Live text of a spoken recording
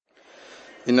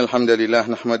Innal hamdalillah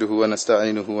nahmaduhu wa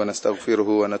nasta'inuhu wa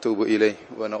nastaghfiruhu wa natubu ilayh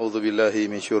wa na'udzu billahi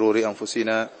min shururi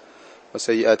anfusina wa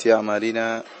sayyiati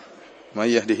a'malina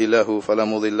may yahdihillahu fala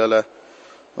mudilla lahu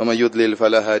wa may yudlil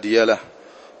fala hadiya lahu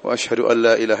wa ashhadu an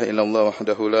la ilaha illallah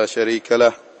wahdahu la syarika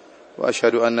lahu wa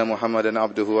ashhadu anna Muhammadan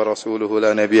abduhu wa rasuluhu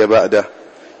la nabiyya ba'dah.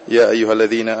 Ya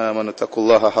ayyuhalladzina amanu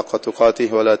taqullaha haqqa tuqatih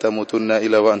wa la tamutunna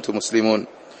illa wa antum muslimun.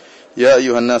 Ya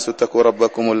ayyuhan nasu taqu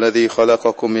rabbakumul ladzi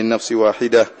khalaqakum min nafsin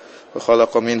wahidah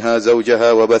وخلق منها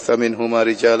زوجها وبث منهما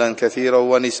رجالا كثيرا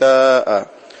ونساء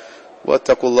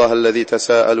واتقوا الله الذي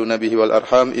تساءلون به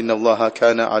والأرحام إن الله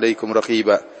كان عليكم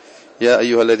رقيبا يا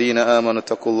أيها الذين آمنوا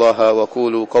اتقوا الله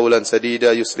وقولوا قولا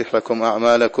سديدا يصلح لكم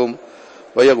أعمالكم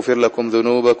ويغفر لكم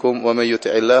ذنوبكم ومن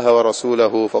يطع الله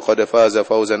ورسوله فقد فاز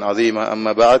فوزا عظيما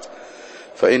أما بعد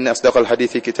فإن أصدق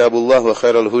الحديث كتاب الله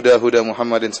وخير الهدى هدى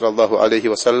محمد صلى الله عليه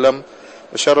وسلم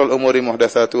وشر الأمور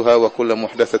محدثاتها وكل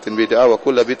محدثة بدعة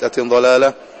وكل بدعة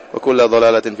ضلالة وكل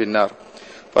ضلالة في النار.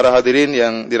 Para hadirin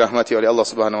yang dirahmati oleh Allah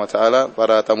Subhanahu wa taala,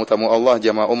 para tamu-tamu Allah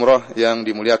jamaah umrah yang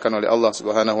dimuliakan oleh Allah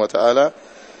Subhanahu wa taala.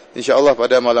 Insyaallah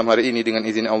pada malam hari ini dengan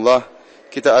izin Allah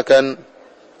kita akan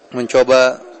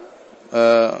mencoba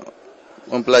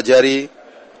mempelajari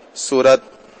surat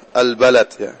Al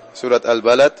Balad ya. Surat Al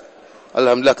Balad.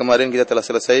 Alhamdulillah kemarin kita telah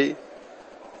selesai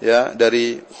ya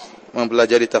dari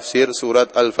mempelajari tafsir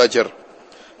surat Al-Fajr.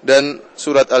 Dan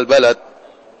surat Al-Balad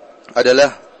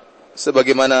adalah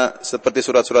sebagaimana seperti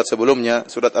surat-surat sebelumnya,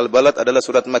 surat Al-Balad adalah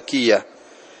surat Makkiyah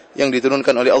yang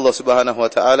diturunkan oleh Allah Subhanahu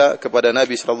wa taala kepada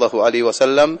Nabi sallallahu alaihi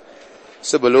wasallam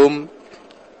sebelum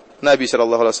Nabi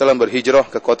sallallahu alaihi wasallam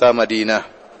berhijrah ke kota Madinah.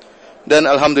 Dan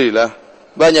alhamdulillah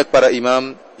banyak para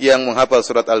imam yang menghafal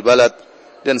surat Al-Balad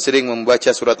dan sering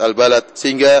membaca surat Al-Balad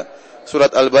sehingga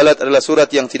surat Al-Balad adalah surat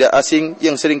yang tidak asing,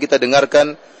 yang sering kita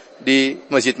dengarkan di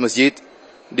masjid-masjid,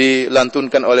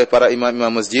 dilantunkan oleh para imam-imam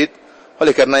masjid.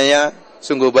 Oleh karenanya,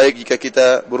 sungguh baik jika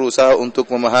kita berusaha untuk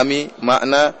memahami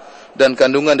makna dan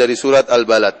kandungan dari surat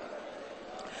Al-Balad.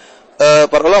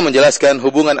 Para ulama menjelaskan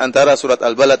hubungan antara surat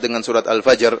Al-Balad dengan surat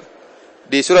Al-Fajr.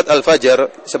 Di surat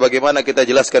Al-Fajr, sebagaimana kita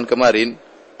jelaskan kemarin,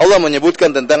 Allah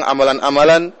menyebutkan tentang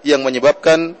amalan-amalan yang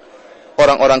menyebabkan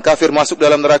orang-orang kafir masuk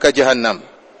dalam neraka Jahannam.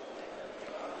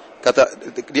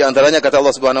 Di antaranya kata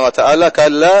Allah Subhanahu wa taala,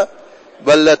 kalla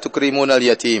bal la tukrimunal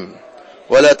yatim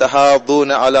wa la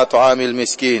tahadduna ala ta'amil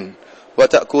miskin wa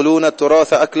ta'kuluna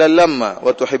at-turatha aklan lamma wa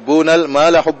tuhibbunal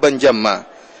mala hubban jamma.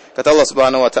 Kata Allah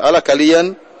Subhanahu wa taala,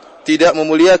 kalian tidak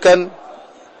memuliakan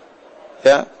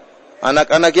ya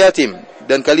anak-anak yatim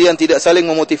dan kalian tidak saling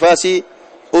memotivasi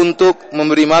untuk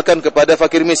memberi makan kepada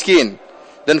fakir miskin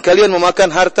dan kalian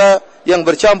memakan harta yang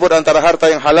bercampur antara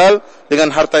harta yang halal dengan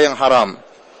harta yang haram.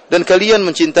 Dan kalian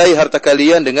mencintai harta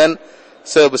kalian dengan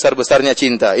sebesar-besarnya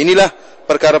cinta. Inilah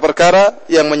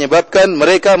perkara-perkara yang menyebabkan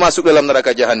mereka masuk dalam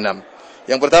neraka Jahannam.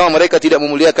 Yang pertama, mereka tidak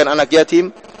memuliakan anak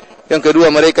yatim. Yang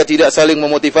kedua, mereka tidak saling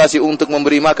memotivasi untuk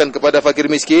memberi makan kepada fakir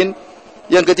miskin.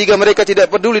 Yang ketiga, mereka tidak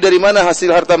peduli dari mana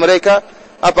hasil harta mereka,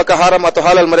 apakah haram atau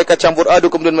halal, mereka campur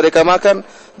aduk kemudian mereka makan.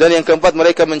 Dan yang keempat,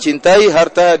 mereka mencintai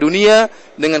harta dunia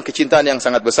dengan kecintaan yang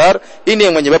sangat besar. Ini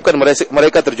yang menyebabkan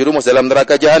mereka terjerumus dalam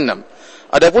neraka Jahannam.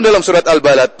 Adapun dalam surat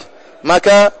Al-Balad,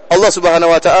 maka Allah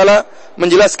Subhanahu wa taala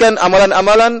menjelaskan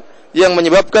amalan-amalan yang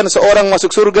menyebabkan seorang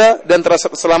masuk surga dan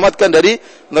terselamatkan dari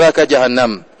neraka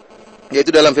Jahannam.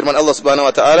 Yaitu dalam firman Allah Subhanahu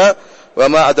wa taala, "Wa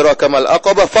ma adraka mal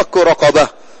aqabah fakku raqabah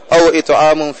aw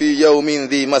it'amun fi yaumin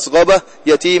dhi masghabah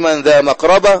yatiman dha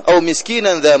maqrabah aw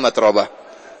miskinan dha matrabah."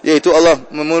 Yaitu Allah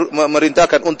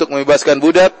memerintahkan untuk membebaskan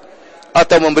budak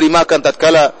atau memberi makan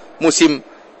tatkala musim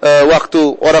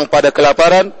waktu orang pada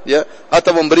kelaparan ya,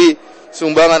 atau memberi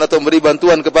sumbangan atau memberi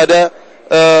bantuan kepada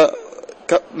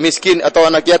miskin atau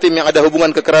anak yatim yang ada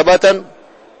hubungan kekerabatan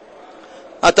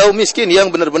atau miskin yang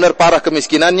benar-benar parah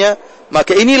kemiskinannya.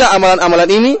 Maka inilah amalan-amalan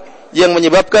ini yang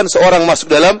menyebabkan seorang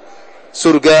masuk dalam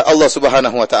surga Allah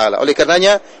Subhanahu wa taala. Oleh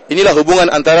karenanya inilah hubungan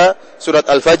antara surat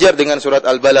Al-Fajr dengan surat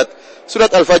Al-Balad. Surat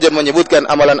Al-Fajr menyebutkan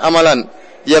amalan-amalan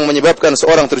yang menyebabkan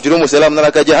seorang terjerumus dalam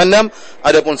neraka Jahannam.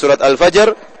 Adapun surat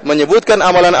Al-Fajr menyebutkan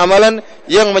amalan-amalan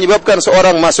yang menyebabkan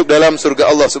seorang masuk dalam surga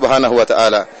Allah Subhanahu wa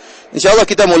taala. Insyaallah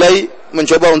kita mulai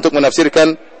mencoba untuk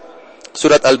menafsirkan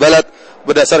surat Al-Balad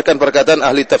berdasarkan perkataan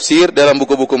ahli tafsir dalam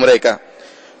buku-buku mereka.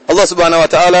 Allah Subhanahu wa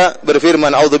taala berfirman,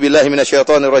 "A'udzubillahi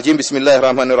minasyaitonir rajim.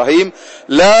 Bismillahirrahmanirrahim.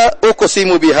 La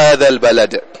uqsimu bihadzal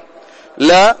balad."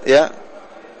 La ya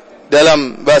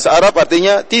dalam bahasa Arab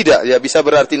artinya tidak ya, bisa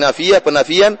berarti nafiyah,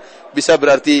 penafian, bisa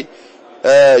berarti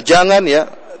jangan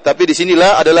ya, tapi di sini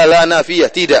la adalah la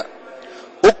nafiyah, tidak.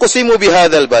 Uqsimu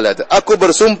bihadzal balad. Aku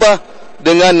bersumpah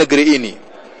dengan negeri ini.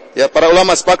 Ya, para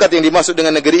ulama sepakat yang dimaksud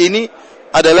dengan negeri ini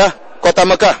adalah kota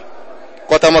Mekah.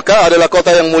 Kota Mekah adalah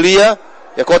kota yang mulia,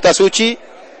 ya kota suci.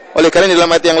 Oleh karena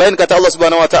dalam ayat yang lain kata Allah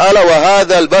Subhanahu wa taala, wa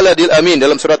hadzal baladil amin.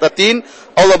 Dalam surat At-Tin,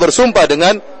 Allah bersumpah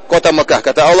dengan kota Mekah.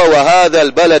 Kata Allah, wa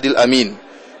hadzal baladil amin.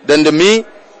 Dan demi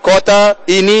kota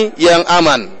ini yang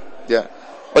aman. Ya.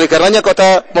 Oleh karenanya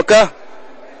kota Mekah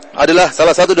adalah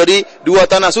salah satu dari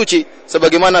dua tanah suci.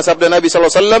 Sebagaimana sabda Nabi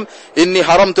sallallahu alaihi wasallam, "Inni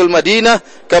haramtul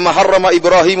Madinah kama harrama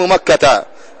Ibrahimu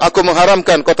Makkah." Aku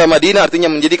mengharamkan kota Madinah, artinya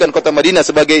menjadikan kota Madinah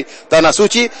sebagai tanah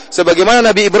suci,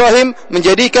 sebagaimana Nabi Ibrahim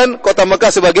menjadikan kota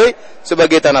Mekah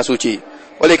sebagai tanah suci.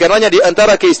 Oleh karenanya di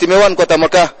antara keistimewaan kota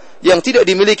Mekah yang tidak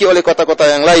dimiliki oleh kota-kota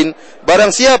yang lain, barang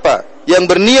siapa yang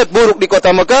berniat buruk di kota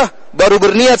Mekah, baru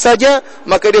berniat saja,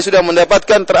 maka dia sudah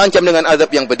mendapatkan terancam dengan azab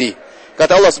yang pedih.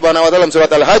 Kata Allah Subhanahu wa taala dalam surat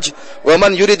Al-Hajj, "Wa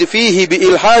man yurid fihi bi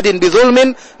ilhadin bi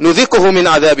dzulmin nudziquhu min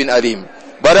adzabin alim."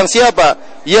 Barang siapa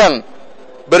yang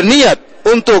berniat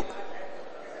untuk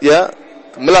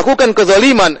melakukan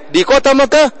kezaliman di kota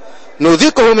Mekah,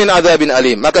 nudziquhu min adzabin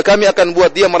alim, maka kami akan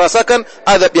buat dia merasakan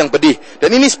azab yang pedih.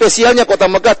 Dan ini spesialnya kota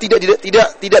Mekah,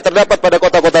 tidak terdapat pada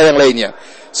kota-kota yang lainnya.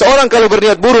 Seorang kalau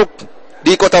berniat buruk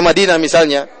di kota Madinah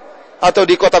misalnya, atau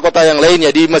di kota-kota yang lainnya,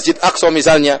 di Masjid Aqsa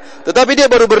misalnya, tetapi dia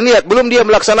baru berniat, belum dia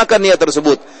melaksanakan niat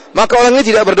tersebut, maka orang ini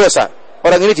tidak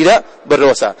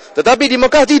berdosa. Tetapi di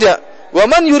Mekah tidak. Wa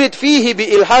man yurid fihi bi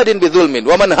ilhadin bi dzulmin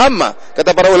wa man hamma.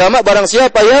 Kata para ulama, barang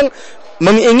siapa yang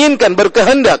menginginkan,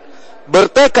 berkehendak,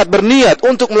 bertekad, berniat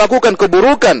untuk melakukan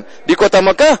keburukan di kota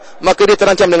Mekah, maka dia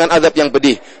terancam dengan azab yang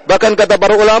pedih. Bahkan kata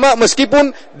para ulama,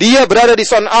 meskipun dia berada di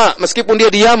Son'a, meskipun dia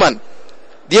di Yaman,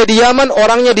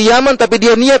 orangnya di Yaman, tapi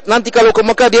dia niat nanti kalau ke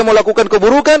Mekah dia mau lakukan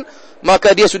keburukan,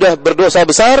 maka dia sudah berdosa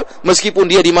besar meskipun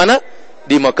dia di mana?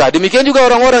 Di Mekah. Demikian juga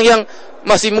orang-orang yang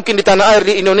masih mungkin di tanah air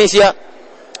di Indonesia,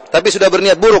 tapi sudah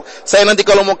berniat buruk. Saya nanti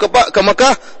kalau mau ke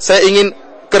Mekah, saya ingin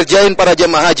kerjain para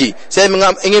jemaah haji. Saya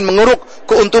ingin menguruk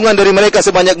keuntungan dari mereka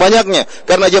sebanyak-banyaknya.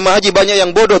 Karena jemaah haji banyak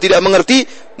yang bodoh, tidak mengerti,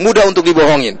 mudah untuk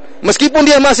dibohongin. Meskipun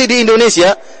dia masih di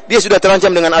Indonesia, dia sudah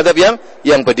terancam dengan azab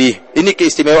yang pedih. Ini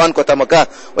keistimewaan kota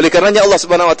Mekah. Oleh karenanya Allah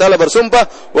Subhanahu wa taala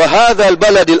bersumpah, wa hadzal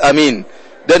baladil amin.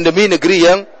 Dan demi negeri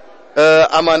yang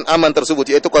aman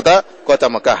tersebut, yaitu kota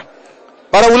Mekah.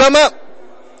 Para ulama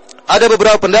ada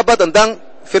beberapa pendapat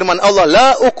tentang firman Allah, la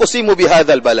uqsimu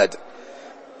bihadzal balad.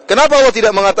 Kenapa Allah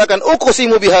tidak mengatakan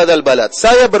uqsimu bihadzal balad?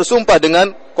 Saya bersumpah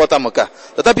dengan kota Mekah.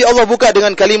 Tetapi Allah buka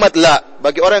dengan kalimat la.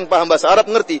 Bagi orang yang paham bahasa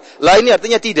Arab ngerti, la ini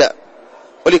artinya tidak.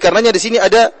 Oleh karenanya di sini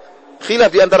ada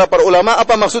khilaf di antara para ulama,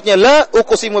 apa maksudnya la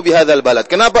uqsimu bihadzal balad?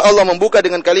 Kenapa Allah membuka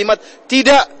dengan kalimat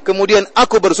tidak, kemudian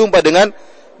aku bersumpah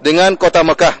dengan kota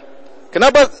Mekah?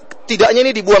 Kenapa tidaknya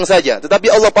ini dibuang saja, tetapi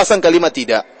Allah pasang kalimat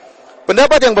tidak?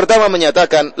 Pendapat yang pertama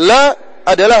menyatakan la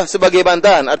adalah sebagai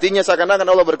bantahan, artinya seakan-akan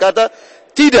Allah berkata,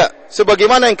 tidak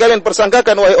sebagaimana yang kalian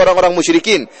persangkakan wahai orang-orang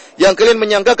musyrikin, yang kalian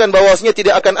menyangkakan bahwasanya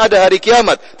tidak akan ada hari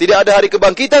kiamat, tidak ada hari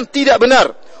kebangkitan, tidak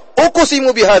benar.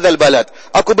 Uqsimu bihadzal balad,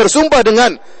 aku bersumpah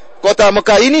dengan kota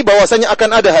Mekah ini bahwasanya akan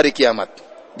ada hari kiamat.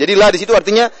 Jadi la di situ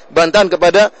artinya bantahan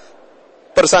kepada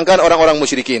persangkaan orang-orang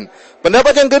musyrikin.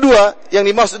 Pendapat yang kedua yang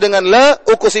dimaksud dengan la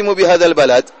uqsimu bihadzal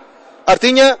balad,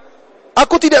 artinya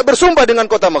aku tidak bersumpah dengan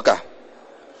kota Mekah.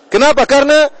 Kenapa?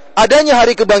 Karena adanya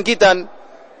hari kebangkitan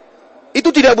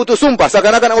itu tidak butuh sumpah.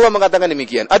 Seakan-akan Allah mengatakan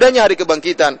demikian. Adanya hari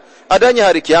kebangkitan,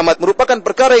 adanya hari kiamat merupakan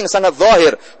perkara yang sangat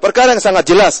zahir, perkara yang sangat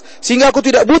jelas, sehingga aku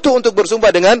tidak butuh untuk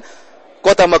bersumpah dengan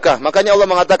kota Mekah. Makanya Allah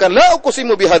mengatakan la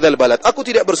uqsimu bihadzal balad, aku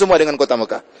tidak bersumpah dengan kota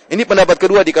Mekah. Ini pendapat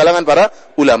kedua di kalangan para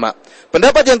ulama.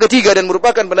 Pendapat yang ketiga dan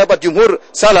merupakan pendapat jumhur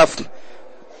salaf,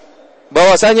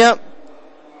 bahwasanya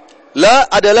la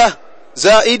adalah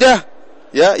zaidah,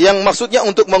 ya, yang maksudnya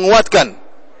untuk menguatkan.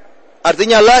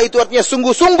 Artinya la itu artinya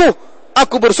sungguh-sungguh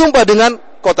aku bersumpah dengan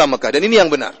kota Mekah. Dan ini yang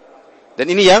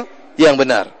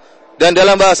benar. Dan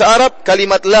dalam bahasa Arab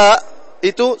kalimat la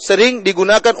itu sering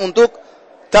digunakan untuk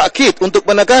ta'kid, untuk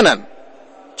penekanan.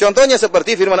 Contohnya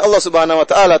seperti firman Allah Subhanahu wa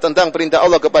taala tentang perintah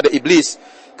Allah kepada iblis.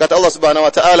 Kata Allah Subhanahu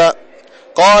wa taala,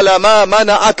 "Qala ma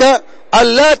mana'aka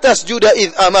alla tasjuda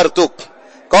id amartuk?"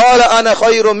 Qala ana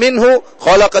khairum minhu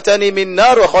khalaqatani min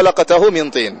nar wa khalaqatahu min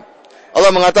tin.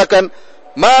 Allah mengatakan,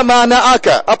 ma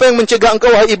mana'aka, apa yang mencegah engkau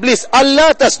wahai iblis,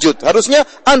 alla tasjud, harusnya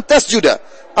antasjuda,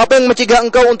 apa yang mencegah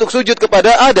engkau untuk sujud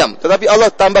kepada Adam, tetapi Allah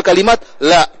tambah kalimat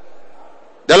la.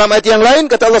 Dalam ayat yang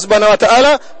lain kata Allah Subhanahu wa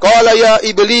taala, qala ya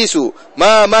iblisu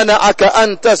ma mana'aka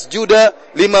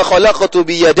antasjuda lima khalaqtu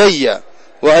bi yadayya.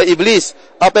 Wahai iblis,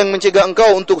 apa yang mencegah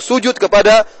engkau untuk sujud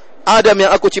kepada Adam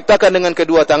yang aku ciptakan dengan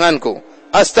kedua tanganku?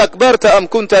 Astakbarta am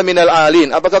kunta minal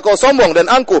alin, apakah kau sombong dan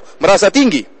aku merasa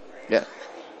tinggi? Ya.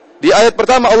 Di ayat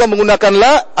pertama Allah menggunakan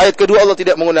la, ayat kedua Allah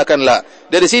tidak menggunakan la.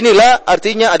 Dari sini la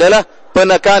artinya adalah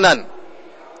penekanan.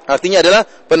 Artinya adalah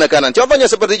penekanan. Contohnya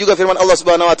seperti juga firman Allah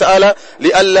Subhanahu wa taala,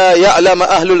 "Li'alla ya'lama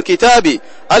ahlul kitabi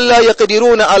alla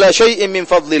yaqdiruna ala syai'in min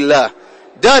fadlillah."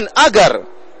 Dan agar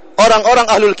orang-orang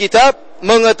ahlul kitab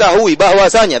mengetahui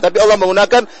bahwasanya, tapi Allah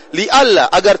menggunakan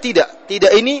li'alla, agar tidak. Tidak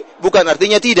ini bukan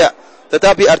artinya tidak,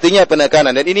 tetapi artinya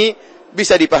penekanan. Dan ini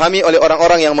bisa dipahami oleh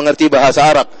orang-orang yang mengerti bahasa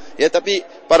Arab. Ya, tapi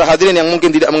para hadirin yang mungkin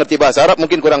tidak mengerti bahasa Arab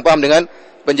mungkin kurang paham dengan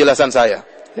penjelasan saya.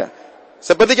 Ya.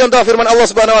 Seperti contoh firman Allah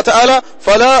Subhanahu wa taala,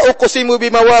 "Fala uqsimu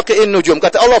bimawaqi'in nujum."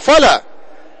 Kata Allah, "Fala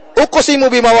uqsimu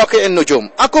bimawaqi'in nujum."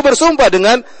 Aku bersumpah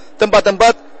dengan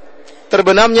tempat-tempat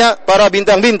terbenamnya para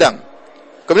bintang-bintang.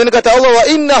 Kemudian kata Allah, "Wa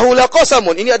innahu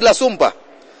laqasamun." Ini adalah sumpah.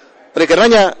 Oleh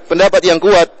karenanya pendapat yang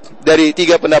kuat dari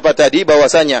tiga pendapat tadi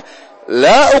bahwasanya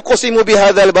la uqsimu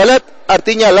bihadzal balad,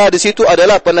 artinya la di situ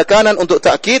adalah penekanan untuk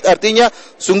takkid, artinya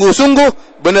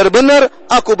sungguh-sungguh benar-benar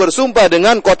aku bersumpah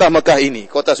dengan kota Mekah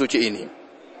ini, kota suci ini.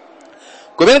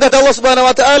 Kemudian kata Allah Subhanahu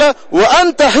wa taala, "Wa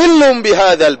anta hillum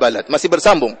bihadzal balad." Masih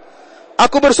bersambung.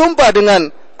 Aku bersumpah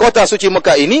dengan kota suci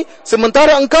Mekah ini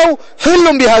sementara engkau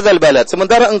hillum bihadzal balad,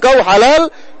 sementara engkau halal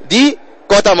di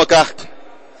kota Mekah.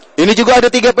 Ini juga ada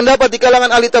tiga pendapat di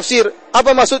kalangan ahli tafsir.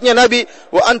 Apa maksudnya Nabi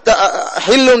wa anta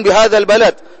hillun bihadzal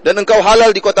balad, dan engkau halal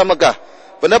di kota Mekah?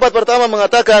 Pendapat pertama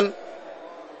mengatakan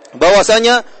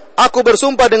bahwasanya aku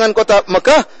bersumpah dengan kota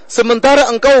Mekah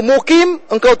sementara engkau mukim,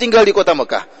 engkau tinggal di kota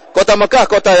Mekah. Kota Mekah,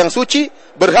 kota yang suci,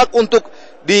 berhak untuk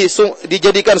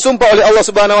dijadikan sumpah oleh Allah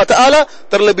Subhanahu wa taala,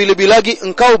 terlebih-lebih lagi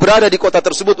engkau berada di kota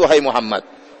tersebut wahai Muhammad.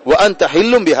 Wa anta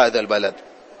hillun bihadzal balad.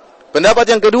 Pendapat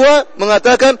yang kedua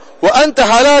mengatakan wa anta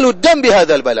halalud dam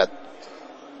bihadzal balad.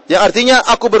 Yang artinya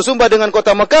aku bersumpah dengan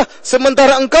kota Mekah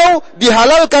sementara engkau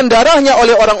dihalalkan darahnya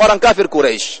oleh orang-orang kafir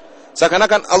Quraisy.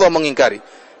 Seakan-akan Allah mengingkari.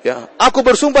 Ya, aku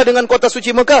bersumpah dengan kota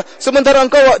suci Mekah sementara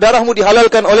engkau darahmu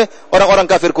dihalalkan oleh orang-orang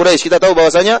kafir Quraisy. Kita tahu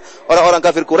bahwasanya orang-orang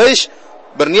kafir Quraisy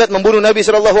berniat membunuh Nabi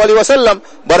sallallahu alaihi wasallam.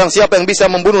 Barang siapa yang bisa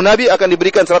membunuh Nabi akan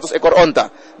diberikan 100 ekor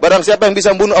onta. Barang siapa yang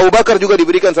bisa membunuh Abu Bakar juga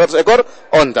diberikan 100 ekor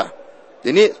onta.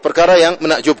 Ini perkara yang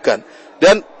menakjubkan.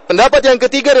 Dan pendapat yang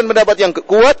ketiga dan pendapat yang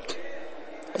kuat,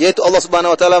 yaitu Allah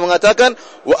Subhanahu wa taala mengatakan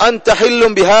wa anta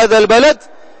hillum bihadzal balad,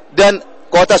 dan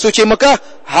kota suci Mekah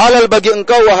halal bagi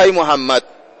engkau wahai Muhammad.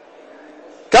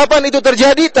 Kapan itu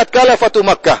terjadi? Tatkala Fatu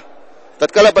Makkah.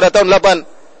 Tatkala pada tahun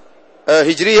 8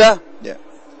 Hijriah, ya.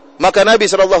 Maka Nabi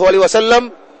sallallahu alaihi wasallam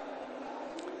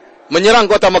menyerang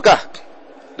kota Mekah.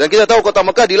 Dan kita tahu kota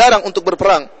Mekah dilarang untuk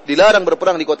berperang, dilarang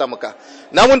berperang di kota Mekah.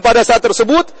 Namun pada saat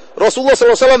tersebut Rasulullah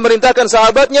SAW memerintahkan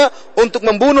sahabatnya untuk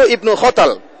membunuh Ibnu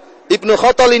Khatal. Ibnu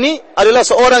Khatal ini adalah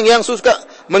seorang yang suka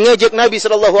mengejek Nabi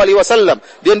sallallahu alaihi wasallam,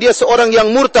 dan dia seorang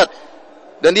yang murtad.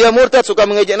 Dan dia murtad, suka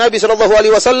mengejek Nabi sallallahu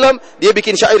alaihi wasallam, dia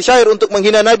bikin syair-syair untuk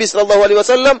menghina Nabi sallallahu alaihi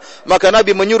wasallam. Maka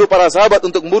Nabi menyuruh para sahabat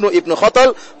untuk membunuh Ibnu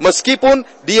Khatal meskipun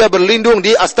dia berlindung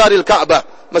di astaril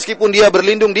Ka'bah, meskipun dia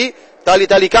berlindung di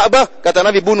tali-tali Ka'bah, kata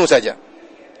Nabi bunuh saja.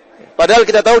 Padahal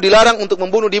kita tahu dilarang untuk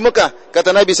membunuh di Mekah.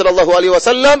 Kata Nabi sallallahu alaihi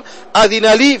wasallam,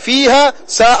 "Adzinali fiha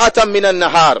sa'atan min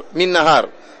nahar."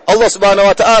 Allah Subhanahu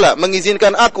wa taala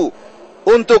mengizinkan aku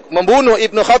untuk membunuh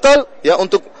Ibnu Khatal, ya,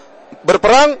 untuk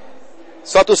berperang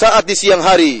suatu saat di siang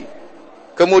hari.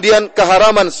 Kemudian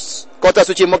keharaman kota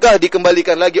suci Mekah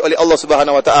dikembalikan lagi oleh Allah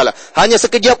Subhanahu wa taala. Hanya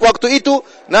sekejap waktu itu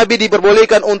Nabi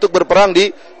diperbolehkan untuk berperang di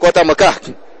kota Mekah.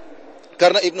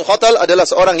 Karena Ibnu Khatal adalah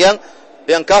seorang yang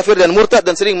kafir dan murtad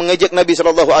dan sering mengejek Nabi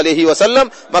sallallahu alaihi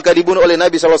wasallam, maka dibunuh oleh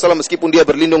Nabi sallallahu alaihi wasallam meskipun dia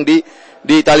berlindung di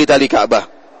tali-tali Ka'bah,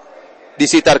 di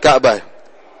sitar Ka'bah,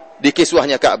 di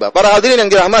kiswahnya Ka'bah. Para hadirin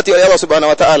yang dirahmati oleh Allah Subhanahu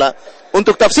wa taala,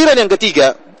 untuk tafsiran yang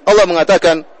ketiga, Allah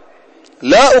mengatakan,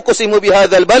 "La uqsimu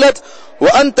bihadzal balad wa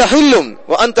anta hillum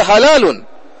wa anta halalun."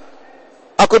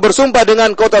 Aku bersumpah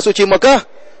dengan kota suci Mekah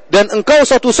dan engkau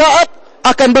suatu saat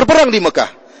akan berperang di Mekah.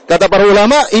 Kata para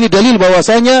ulama, ini dalil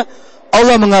bahwasanya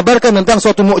Allah mengabarkan tentang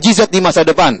suatu mukjizat di masa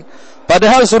depan.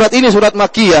 Padahal surat ini surat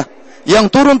Makkiyah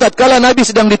yang turun tatkala Nabi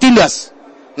sedang ditindas.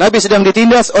 Nabi sedang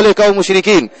ditindas oleh kaum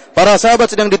musyrikin. Para sahabat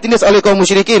sedang ditindas oleh kaum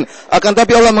musyrikin. Akan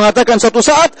tapi Allah mengatakan suatu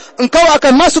saat engkau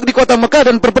akan masuk di kota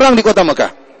Mekah dan berperang di kota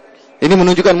Mekah. Ini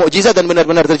menunjukkan mukjizat dan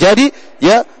benar-benar terjadi,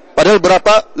 ya. Padahal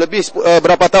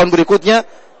berapa tahun berikutnya,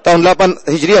 tahun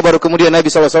 8 Hijriah baru kemudian Nabi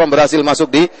SAW berhasil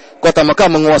masuk di kota Mekah,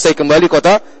 menguasai kembali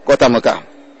kota Mekah.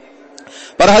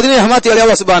 Para hadirin yang dirahmati oleh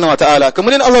Allah Subhanahu wa taala.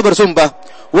 Kemudian Allah bersumpah,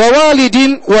 wa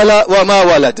walidin wa ma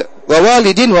walad. Wa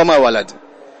walidin wa ma walad.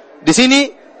 Di sini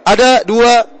ada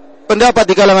dua pendapat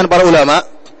di kalangan para ulama.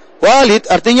 Walid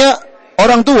artinya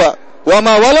orang tua, wa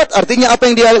ma walad artinya apa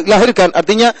yang dia lahirkan,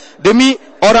 artinya demi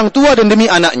orang tua dan demi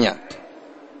anaknya.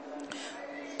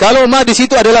 Kalau ma di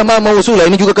situ adalah ma mausulah,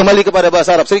 ini juga kembali kepada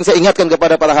bahasa Arab. Sering saya ingatkan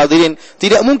kepada para hadirin,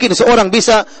 tidak mungkin seorang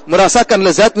bisa merasakan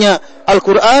lezatnya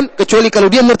Al-Quran kecuali kalau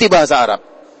dia mengerti bahasa Arab.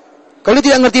 Kalau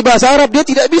dia tidak mengerti bahasa Arab, dia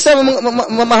tidak bisa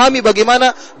memahami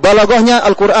bagaimana balaghahnya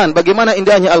Al-Quran, bagaimana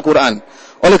indahnya Al-Quran.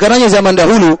 Oleh karenanya zaman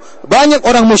dahulu, banyak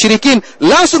orang musyrikin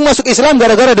langsung masuk Islam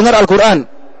gara-gara dengar Al-Quran.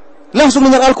 Langsung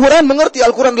dengar Al-Quran, mengerti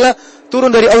Al-Quran adalah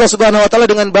turun dari Allah Subhanahu wa taala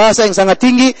dengan bahasa yang sangat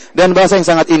tinggi dan bahasa yang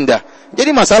sangat indah.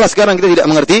 Jadi masalah sekarang kita tidak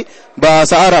mengerti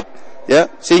bahasa Arab,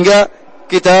 ya, sehingga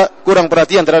kita kurang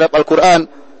perhatian terhadap Al-Quran,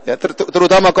 ya,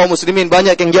 terutama kaum muslimin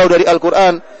banyak yang jauh dari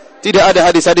Al-Quran. Tidak ada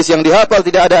hadis-hadis yang dihafal,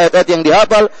 tidak ada ayat-ayat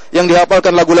yang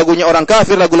dihafalkan lagu-lagunya orang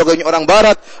kafir, lagu-lagunya orang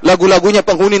barat, lagu-lagunya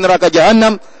penghuni neraka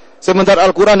jahanam. Sementara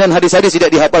Al-Quran dan hadis-hadis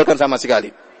tidak dihafalkan sama sekali.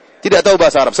 Tidak tahu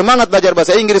bahasa Arab. Semangat belajar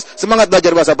bahasa Inggris, semangat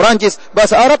belajar bahasa Perancis,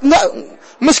 bahasa Arab enggak,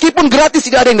 meskipun gratis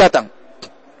tidak ada yang datang.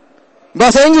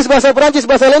 Bahasa Inggris, bahasa Perancis,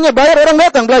 bahasa lainnya bayar, orang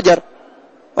datang belajar.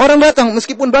 Orang datang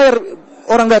meskipun bayar,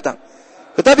 orang datang.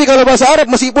 Tetapi kalau bahasa Arab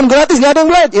meskipun gratis enggak ada yang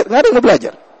belajar, enggak ada yang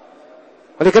belajar.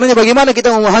 Oleh karenanya bagaimana kita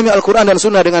memahami Al-Quran dan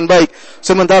Sunnah dengan baik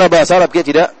sementara bahasa Arab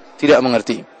kita tidak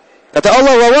mengerti. Kata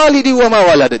Allah, wa walidi wa ma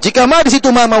walada. Jika ma di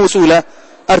situ ma mausulah,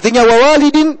 artinya wa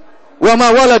walidin wa ma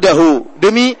waladahu,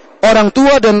 demi orang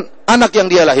tua dan anak yang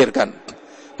dia lahirkan.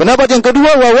 Pendapat yang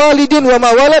kedua, wa walidin wa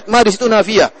ma walad, ma di situ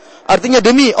nafiyah. Artinya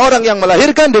demi orang yang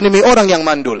melahirkan dan demi orang yang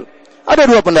mandul. Ada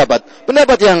dua pendapat.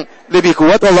 Pendapat yang lebih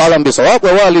kuat, wallahu a'lam bishawab,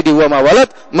 wa walidi wa ma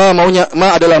walad, ma maunya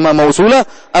ma adalah ma mausulah,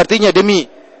 artinya demi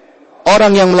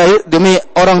orang yang melahir, demi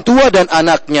orang tua dan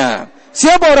anaknya.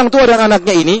 Siapa orang tua dan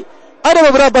anaknya ini? Ada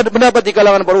beberapa pendapat di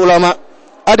kalangan para ulama.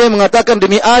 Ada yang mengatakan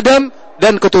demi Adam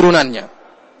dan keturunannya.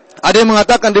 Ada yang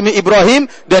mengatakan demi Ibrahim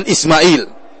dan Ismail.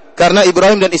 Karena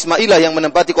Ibrahim dan Ismail lah yang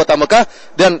menempati kota Mekah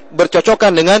dan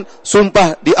bercocokan dengan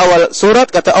sumpah di awal surat,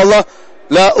 kata Allah,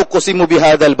 la uqsimu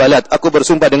bihadzal balad. Aku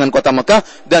bersumpah dengan kota Mekah,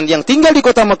 dan yang tinggal di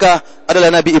kota Mekah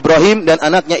adalah Nabi Ibrahim dan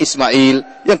anaknya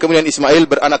Ismail. Yang kemudian Ismail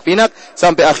beranak pinak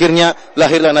sampai akhirnya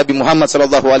lahirlah Nabi Muhammad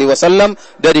sallallahu alaihi wasallam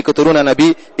dari keturunan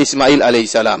Nabi Ismail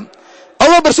alaihissalam.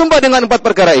 Allah bersumpah dengan 4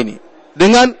 perkara ini.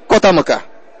 Dengan kota Mekah.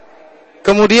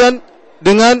 Kemudian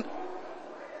dengan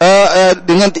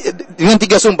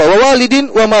 3 sumpah, wa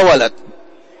walidin wa ma walad.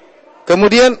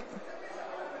 Kemudian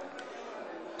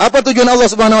apa tujuan Allah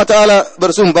Subhanahu wa taala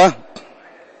bersumpah?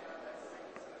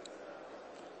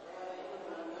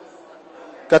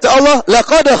 Kata Allah,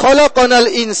 laqad khalaqnal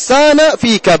insana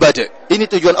fi kabad. Ini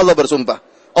tujuan Allah bersumpah.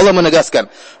 Allah menegaskan,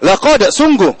 laqad,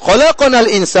 sungguh, khalaqnal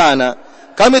insana,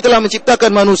 kami telah menciptakan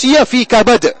manusia fi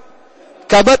kabad.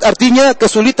 Kabad artinya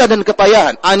kesulitan dan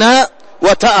kepayahan. Ana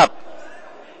wa ta'ab.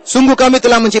 Sungguh kami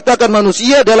telah menciptakan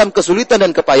manusia dalam kesulitan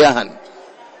dan kepayahan.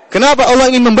 Kenapa Allah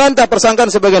ingin membantah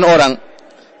persangkaan sebagian orang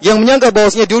yang menyangka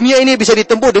bahwasanya dunia ini bisa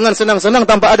ditempuh dengan senang-senang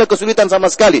tanpa ada kesulitan sama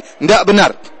sekali? Tidak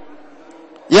benar.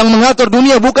 Yang mengatur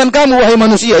dunia bukan kamu, wahai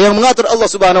manusia. Yang mengatur Allah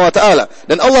Subhanahu wa taala.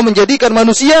 Dan Allah menjadikan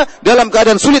manusia dalam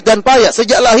keadaan sulit dan payah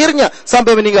sejak lahirnya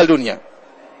sampai meninggal dunia.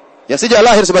 Ya, sejak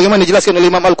lahir sebagaimana dijelaskan oleh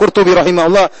Imam Al-Qurtubi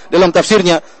rahimahullah dalam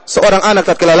tafsirnya, seorang anak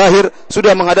tatkala lahir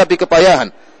sudah menghadapi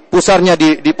kepayahan. Pusarnya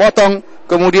dipotong,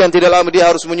 kemudian tidak lama dia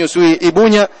harus menyusui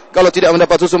ibunya. Kalau tidak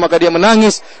mendapat susu maka dia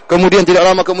menangis. Kemudian tidak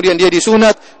lama kemudian dia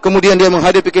disunat. Kemudian dia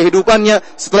menghadapi kehidupannya.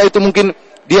 Setelah itu mungkin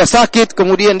dia sakit,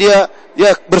 kemudian dia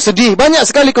bersedih. Banyak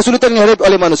sekali kesulitan yang dihadapi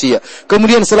oleh manusia.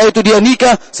 Kemudian setelah itu dia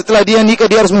nikah. Setelah dia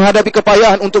nikah dia harus menghadapi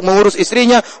kepayahan untuk mengurus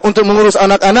istrinya, untuk mengurus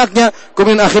anak-anaknya.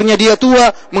 Kemudian akhirnya dia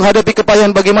tua, menghadapi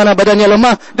kepayahan bagaimana badannya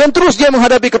lemah, dan terus dia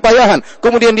menghadapi kepayahan.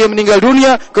 Kemudian dia meninggal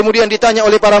dunia, kemudian ditanya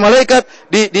oleh para malaikat,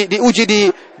 diuji di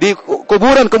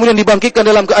kuburan, kemudian dibangkitkan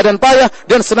dalam keadaan payah,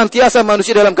 dan senantiasa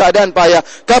manusia dalam keadaan payah.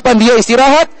 Kapan dia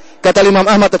istirahat? Kata Imam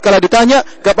Ahmad tatkala ditanya,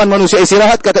 kapan manusia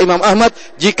istirahat? Kata Imam Ahmad,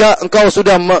 jika engkau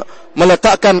sudah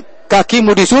meletakkan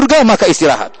kakimu di surga, maka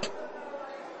istirahat.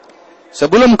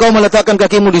 Sebelum engkau meletakkan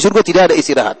kakimu di surga, tidak ada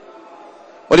istirahat.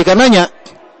 Oleh karenanya,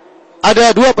 ada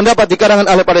 2 pendapat di kalangan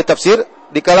ahli tafsir,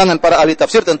 di kalangan para ahli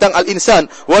tafsir tentang al-insan.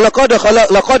 Wa laqad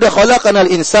khalaqnal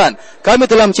insan. Kami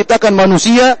telah menciptakan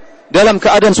manusia dalam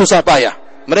keadaan susah payah.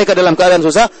 Mereka dalam keadaan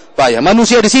susah payah.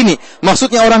 Manusia di sini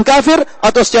maksudnya orang kafir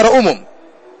atau secara umum?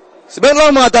 Sebenarnya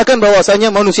Allah mengatakan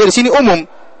bahwasanya manusia di sini umum,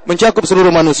 mencakup seluruh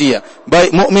manusia,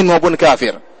 baik mukmin maupun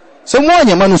kafir.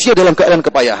 Semuanya manusia dalam keadaan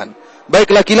kepayahan,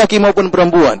 baik laki-laki maupun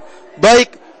perempuan,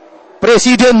 baik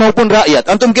presiden maupun rakyat.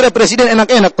 Antum kira presiden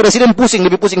enak-enak? Presiden pusing,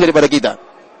 lebih pusing daripada kita.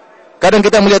 Kadang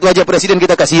kita melihat wajah presiden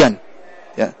kita kasihan.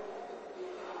 Ya.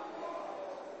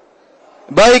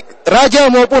 Baik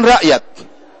raja maupun rakyat,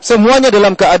 semuanya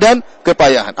dalam keadaan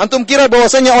kepayahan. Antum kira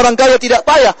bahwasanya orang kaya tidak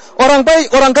payah?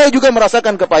 Orang kaya juga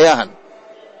merasakan kepayahan.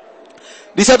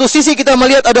 Di satu sisi kita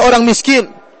melihat ada orang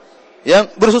miskin yang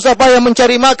bersusah payah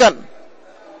mencari makan,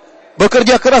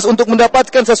 bekerja keras untuk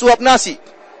mendapatkan sesuap nasi,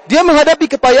 dia menghadapi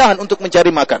kepayahan untuk mencari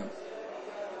makan.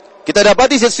 Kita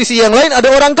dapati sisi yang lain ada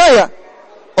orang kaya.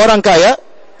 Orang kaya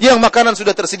yang makanan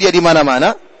sudah tersedia di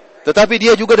mana-mana, tetapi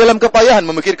dia juga dalam kepayahan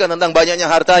memikirkan tentang banyaknya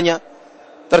hartanya.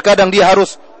 Terkadang dia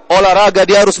harus olahraga,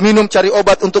 dia harus minum, cari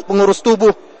obat untuk pengurus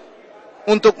tubuh,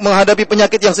 untuk menghadapi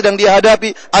penyakit yang sedang dia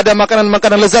hadapi. Ada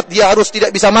makanan-makanan lezat, dia harus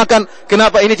tidak bisa makan.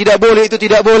 Kenapa ini tidak boleh, itu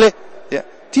tidak boleh? Ya.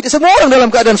 Tidak semua orang dalam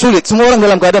keadaan sulit, semua orang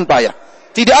dalam keadaan payah.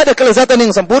 Tidak ada kelezatan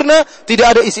yang sempurna,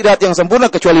 tidak ada istirahat yang sempurna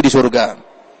kecuali di surga.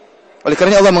 Oleh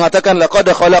karena Allah mengatakan,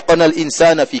 laqad khalaqnal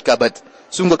insana fi kabad.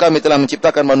 Sungguh kami telah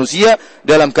menciptakan manusia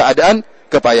dalam keadaan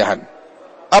kepayahan.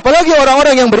 Apalagi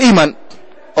orang-orang yang beriman.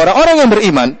 Orang-orang yang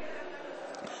beriman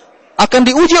akan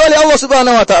diuji oleh Allah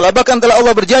Subhanahu wa taala, bahkan telah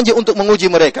Allah berjanji untuk menguji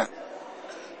mereka.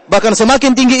 Bahkan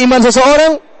semakin tinggi iman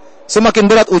seseorang, semakin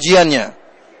berat ujiannya.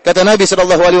 Kata Nabi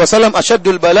sallallahu alaihi wasallam,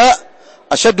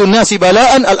 asyaddun nasi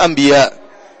bala'an al-anbiya.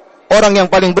 Orang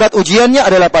yang paling berat ujiannya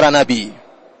adalah para nabi.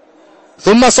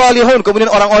 Tsumma salihun,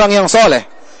 kemudian orang-orang yang saleh.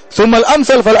 Tsummal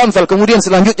amsal fal amsal, kemudian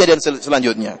selanjutnya dan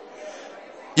selanjutnya.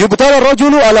 Yubtala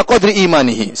rajulu ala qadri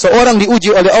imanihi. Seorang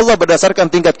diuji oleh Allah berdasarkan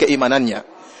tingkat keimanannya.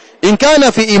 In kana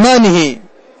fi imanihi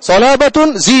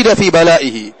salabatun zida fi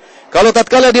balaihi. Kalau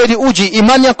tatkala dia diuji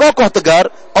imannya kokoh tegar,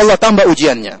 Allah tambah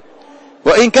ujiannya.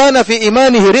 Wa in kana fi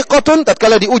imanihi riqatun,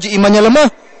 tatkala diuji imannya lemah,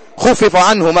 khuffifa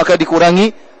anhu, maka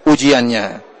dikurangi ujiannya.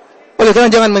 Oleh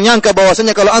karena jangan menyangka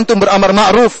bahwasanya kalau antum beramar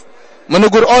ma'ruf,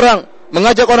 menegur orang,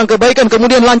 mengajak orang kebaikan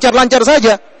kemudian lancar-lancar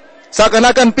saja.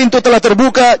 Seakan-akan pintu telah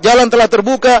terbuka, jalan telah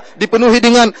terbuka, dipenuhi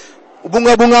dengan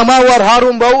bunga-bunga mawar,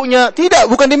 harum baunya.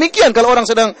 Tidak, bukan demikian kalau orang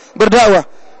sedang berdakwah.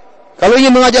 Kalau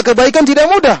ingin mengajak kebaikan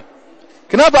tidak mudah.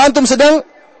 Kenapa antum sedang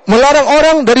melarang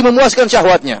orang dari memuaskan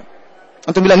syahwatnya?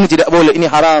 Antum bilang ini tidak boleh, ini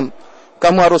haram.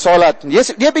 Kamu harus sholat.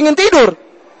 Dia ingin tidur.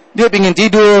 Dia ingin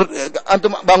tidur,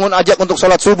 antum bangun ajak untuk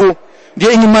sholat subuh.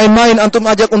 Dia ingin main-main, antum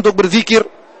ajak untuk berzikir.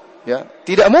 Ya,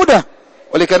 tidak mudah.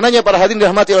 Oleh karenanya para hadirin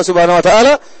dirahmati Allah Subhanahu wa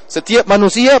taala, setiap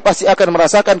manusia pasti akan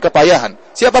merasakan kepayahan,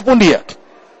 siapapun dia.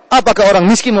 Apakah orang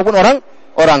miskin maupun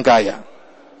orang kaya.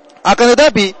 Akan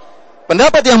tetapi,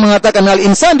 pendapat yang mengatakan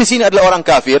al-insan di sini adalah orang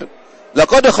kafir.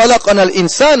 Laqad khalaqnal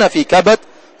insana fi kabad.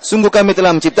 Sungguh kami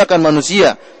telah menciptakan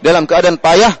manusia dalam keadaan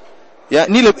payah.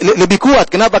 Ya, ini lebih kuat.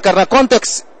 Kenapa? Karena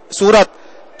konteks surat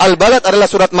Al Balad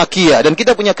adalah surat Makkiyah, dan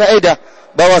kita punya kaidah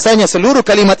bahwasanya seluruh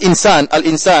kalimat insan,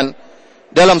 al-insan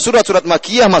dalam surat-surat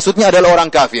Makkiyah maksudnya adalah orang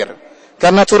kafir.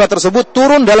 Karena surat tersebut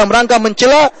turun dalam rangka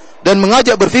mencela dan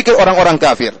mengajak berfikir orang-orang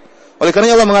kafir. Oleh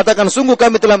karena Allah mengatakan, sungguh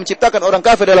kami telah menciptakan orang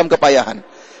kafir dalam kepayahan.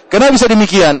 Kenapa bisa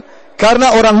demikian?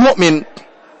 Karena orang mukmin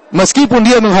meskipun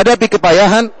dia menghadapi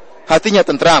kepayahan, hatinya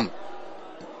tentram.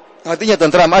 Hatinya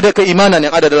tentram, ada keimanan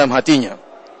yang ada dalam hatinya.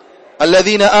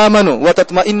 Alladzina amanu wa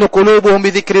tatma'innu qulubuhum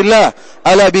bi dzikrillah,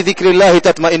 ala bi dzikrillah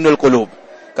tatma'innul qulub.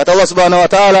 Kata Allah Subhanahu wa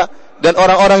taala, dan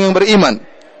orang-orang yang beriman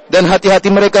dan hati-hati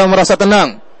mereka merasa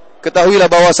tenang, ketahuilah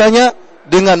bahwasanya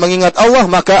dengan mengingat Allah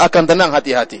maka akan tenang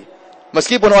hati-hati.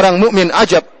 Meskipun orang mukmin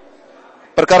ajab,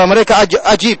 perkara mereka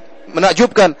ajib,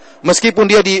 menakjubkan, meskipun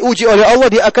dia diuji oleh Allah,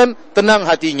 dia akan tenang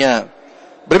hatinya.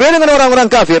 Berbeda dengan orang-orang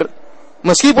kafir,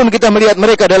 meskipun kita melihat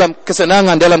mereka dalam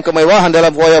kesenangan, dalam kemewahan,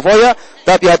 dalam foya-foya,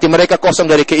 tapi hati mereka kosong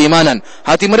dari keimanan.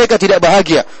 Hati mereka tidak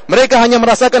bahagia. Mereka hanya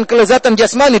merasakan kelezatan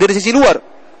jasmani dari sisi luar.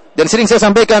 Dan sering saya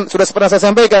sampaikan, sudah pernah saya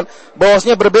sampaikan,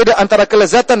 bahwasanya berbeda antara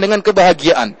kelezatan dengan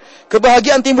kebahagiaan.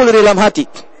 Kebahagiaan timbul dari dalam hati.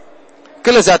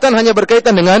 Kelezatan hanya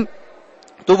berkaitan dengan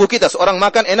tubuh kita. Seorang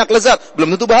makan enak lezat,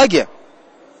 belum tentu bahagia.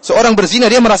 Seorang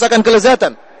berzina, dia merasakan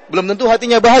kelezatan, belum tentu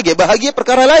hatinya bahagia. Bahagia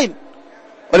perkara lain.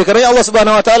 Oleh karena Allah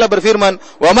Subhanahu wa taala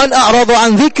berfirman, "Wa man a'rada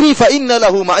 'an dzikri fa inna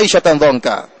lahu ma'isyatan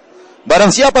dhanka."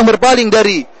 Barang siapa yang berpaling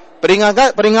dari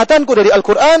peringatanku dari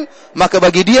Al-Qur'an, maka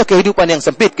bagi dia kehidupan yang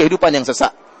sempit, kehidupan yang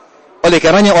sesak. Oleh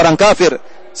karenanya orang kafir,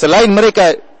 selain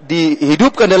mereka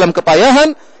dihidupkan dalam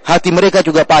kepayahan, hati mereka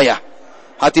juga payah.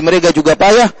 Hati mereka juga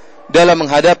payah dalam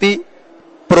menghadapi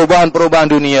perubahan-perubahan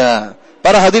dunia.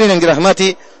 Para hadirin yang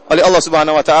dirahmati oleh Allah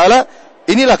Subhanahu wa taala,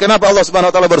 inilah kenapa Allah Subhanahu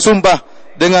wa taala bersumpah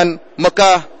dengan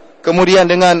Mekah, kemudian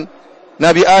dengan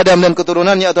Nabi Adam dan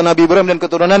keturunannya atau Nabi Ibrahim dan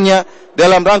keturunannya,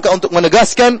 dalam rangka untuk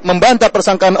menegaskan, membantah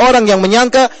persangkaan orang yang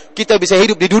menyangka kita bisa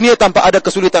hidup di dunia tanpa ada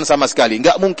kesulitan sama sekali.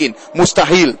 Enggak mungkin,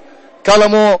 mustahil. Kalau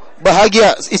mau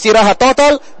bahagia, istirahat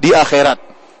total di akhirat.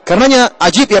 Karenanya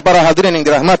ajib ya para hadirin yang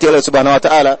dirahmati oleh Subhanahu wa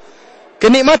taala.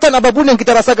 Kenikmatan apapun yang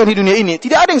kita rasakan di dunia ini,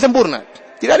 tidak ada yang sempurna.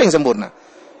 Tidak ada yang sempurna.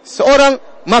 Seorang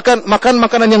makan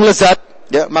makanan yang lezat,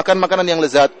 ya, makan makanan yang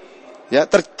lezat, ya,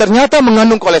 ternyata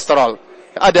mengandung kolesterol.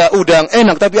 Ada udang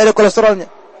enak tapi ada kolesterolnya.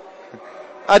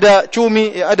 Ada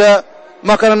cumi, ya, ada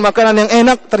makanan-makanan yang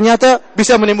enak ternyata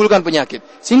bisa menimbulkan penyakit.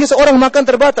 Sehingga seorang makan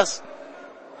terbatas.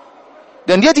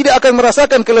 Dan dia tidak akan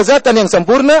merasakan kelezatan yang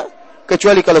sempurna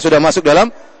kecuali kalau sudah masuk dalam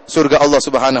surga Allah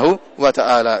Subhanahu wa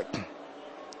taala.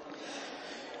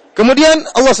 Kemudian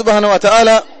Allah Subhanahu wa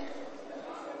taala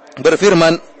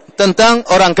berfirman tentang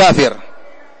orang kafir.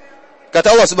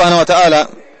 Kata Allah Subhanahu wa taala,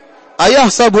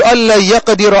 "Ayahsabu alla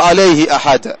yaqdiru alaihi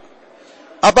ahad."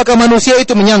 Apakah manusia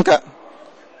itu menyangka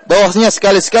bahwasanya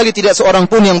sekali-sekali tidak seorang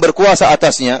pun yang berkuasa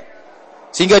atasnya,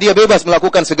 sehingga dia bebas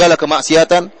melakukan segala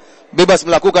kemaksiatan, bebas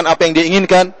melakukan apa yang dia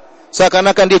inginkan,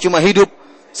 seakan-akan dia cuma hidup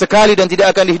sekali dan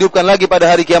tidak akan dihidupkan lagi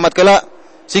pada hari kiamat kelak,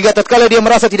 sehingga tatkala dia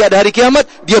merasa tidak ada hari kiamat,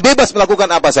 dia bebas melakukan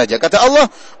apa saja. Kata Allah,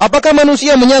 apakah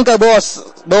manusia menyangka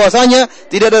bahwasanya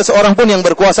tidak ada seorang pun yang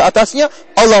berkuasa atasnya?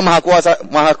 Allah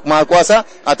maha kuasa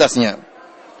atasnya.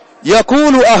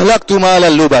 Yaqulu ahlaktu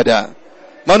malan lubada.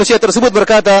 Manusia tersebut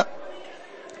berkata,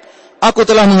 aku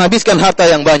telah menghabiskan harta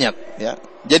yang banyak. Ya.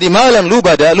 Jadi malan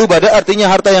lubada artinya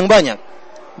harta yang banyak.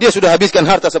 Dia sudah habiskan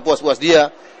harta sepuas-puas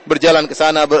dia, berjalan ke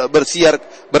sana,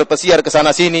 berpesiar ke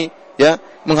sana sini, ya,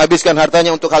 menghabiskan hartanya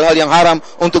untuk hal-hal yang haram,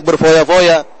 untuk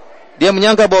berfoya-foya. Dia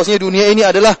menyangka bahwasanya dunia ini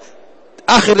adalah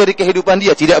akhir dari kehidupan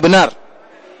dia. Tidak benar.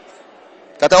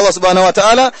 Kata Allah Subhanahu wa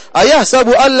taala,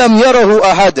 ayahsabu allam yarahu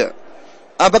ahad.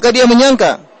 Apakah dia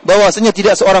menyangka bahwasanya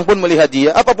tidak seorang pun melihat dia?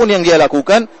 Apapun yang dia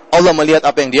lakukan, Allah melihat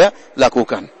apa yang dia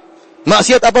lakukan.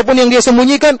 Maksiat apapun yang dia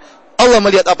sembunyikan, Allah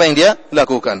melihat apa yang dia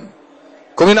lakukan.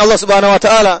 Kemudian Allah Subhanahu wa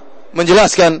taala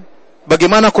menjelaskan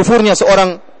bagaimana kufurnya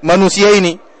seorang manusia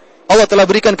ini. Allah telah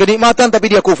berikan kenikmatan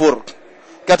tapi dia kufur.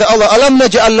 Kata Allah, alam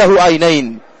naj'al lahu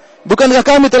ainain. Bukankah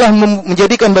kami telah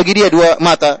menjadikan bagi dia dua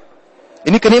mata?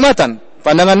 Ini kenikmatan,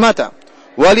 pandangan mata.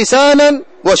 Wa lisanan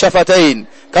wa syafatain.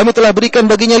 Kami telah berikan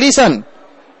baginya lisan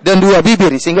dan dua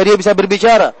bibir sehingga dia bisa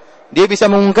berbicara, dia bisa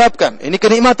mengungkapkan. Ini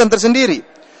kenikmatan tersendiri.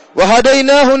 Wa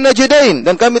hadainahu najdain,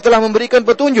 dan kami telah memberikan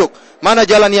petunjuk mana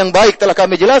jalan yang baik telah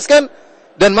kami jelaskan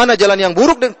dan mana jalan yang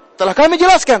buruk dan telah kami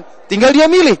jelaskan. Tinggal dia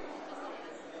milih.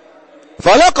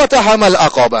 Falaqatahamal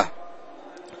aqabah.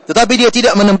 Tetapi dia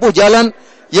tidak menempuh jalan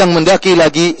yang mendaki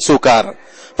lagi sukar.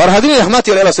 Para hadirin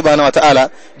rahmati oleh Allah Subhanahu wa taala,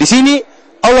 di sini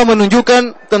Allah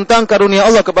menunjukkan tentang karunia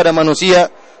Allah kepada manusia.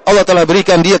 Allah telah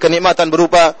berikan dia kenikmatan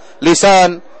berupa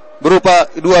lisan, berupa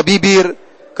dua bibir,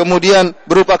 kemudian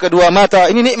berupa kedua mata.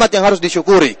 Ini nikmat yang harus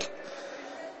disyukuri.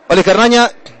 Oleh karenanya,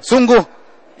 sungguh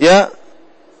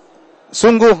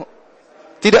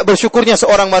tidak bersyukurnya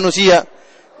seorang manusia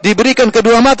diberikan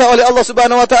kedua mata oleh Allah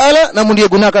Subhanahu wa taala, namun dia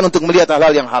gunakan untuk melihat hal-hal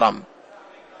yang haram.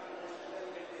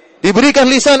 Diberikan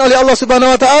lisan oleh Allah Subhanahu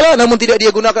wa taala, namun tidak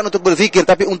dia gunakan untuk berzikir,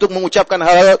 tapi untuk mengucapkan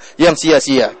hal-hal yang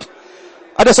sia-sia.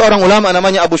 Ada seorang ulama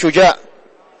namanya Abu Syuja',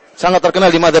 sangat terkenal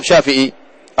di mazhab Syafi'i.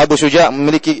 Abu Syuja'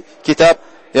 memiliki kitab,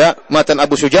 ya, Matan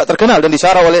Abu Syuja', terkenal dan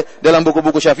disarah oleh dalam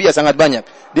buku-buku Syafi'iyah sangat banyak.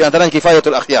 Di antaranya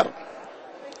Kifayatul Akhyar.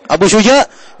 Abu Syuja'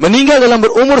 meninggal dalam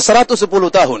berumur 110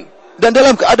 tahun dan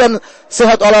dalam keadaan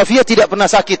sehat walafiat, tidak pernah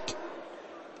sakit.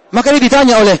 Maka dia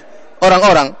ditanya oleh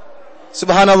orang-orang,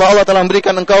 subhanallah, Allah telah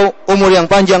memberikan engkau umur yang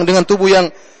panjang dengan tubuh yang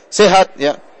sehat,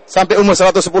 ya, sampai umur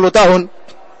 110 tahun.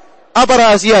 Apa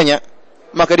rahasianya?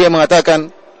 Maka dia mengatakan,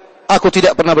 aku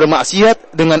tidak pernah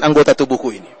bermaksiat dengan anggota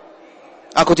tubuhku ini.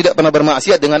 Aku tidak pernah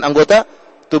bermaksiat dengan anggota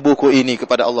tubuhku ini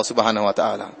kepada Allah Subhanahu wa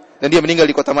taala. Dan dia meninggal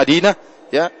di kota Madinah,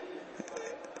 ya,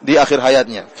 di akhir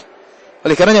hayatnya.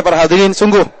 Oleh karenanya para hadirin,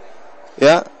 sungguh,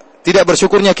 ya, tidak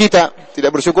bersyukurnya kita,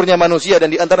 tidak bersyukurnya manusia, dan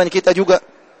di antaranya kita juga.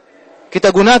 Kita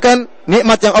gunakan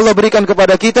nikmat yang Allah berikan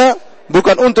kepada kita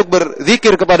bukan untuk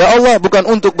berzikir kepada Allah, bukan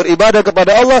untuk beribadah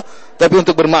kepada Allah, tapi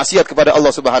untuk bermaksiat kepada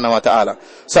Allah Subhanahu wa taala.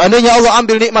 Seandainya Allah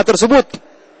ambil nikmat tersebut,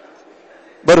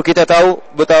 baru kita tahu,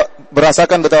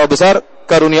 merasakan betapa besar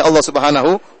karunia Allah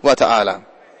Subhanahu wa taala.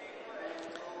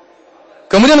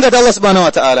 Kemudian kata Allah Subhanahu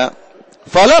wa taala,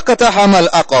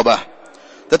 falaqatahamal aqabah.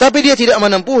 Tetapi dia tidak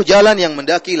menempuh jalan yang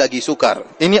mendaki lagi sukar.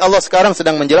 Ini Allah sekarang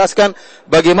sedang menjelaskan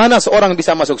bagaimana seorang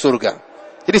bisa masuk surga.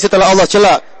 Jadi setelah Allah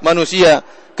cela manusia,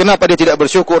 kenapa dia tidak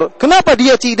bersyukur? Kenapa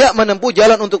dia tidak menempuh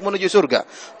jalan untuk menuju surga?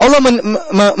 Allah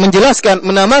menjelaskan,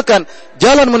 menamakan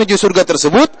jalan menuju surga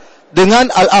tersebut dengan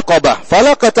al-aqabah.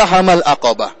 Falaqatahamal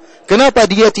aqabah.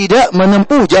 Kenapa dia tidak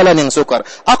menempuh jalan yang sukar?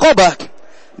 Aqabah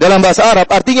dalam bahasa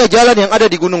Arab artinya jalan yang ada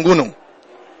di gunung-gunung.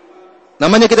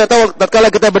 Namanya kita tahu,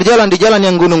 tatkala kita berjalan di jalan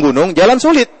yang gunung-gunung, jalan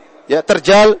sulit, ya,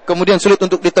 terjal, kemudian sulit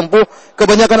untuk ditempuh.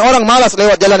 Kebanyakan orang malas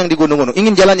lewat jalan yang di gunung-gunung,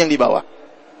 ingin jalan yang di bawah.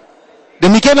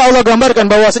 Demikianlah Allah gambarkan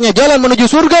bahwasanya jalan menuju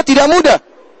surga tidak mudah.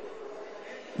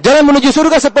 Jalan menuju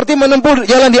surga seperti menempuh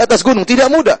jalan di atas gunung, tidak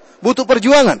mudah, butuh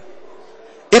perjuangan.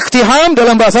 Iqtiham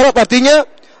dalam bahasa Arab artinya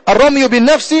ar-ramyu bin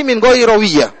nafsi min ghairi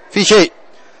rawiyah fi syai'.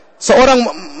 seorang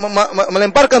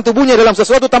melemparkan tubuhnya dalam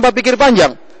sesuatu tanpa pikir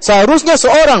panjang. Seharusnya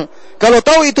seorang kalau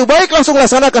tahu itu baik langsung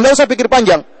laksanakan, tidak usah pikir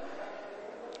panjang.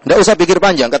 Tidak usah pikir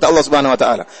panjang, kata Allah Subhanahu wa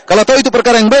taala. Kalau tahu itu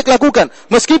perkara yang baik, lakukan.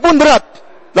 Meskipun berat,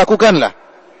 lakukanlah.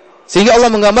 Sehingga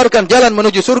Allah menggambarkan jalan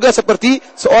menuju surga seperti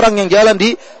seorang yang jalan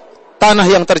di tanah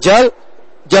yang terjal,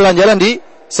 jalan-jalan di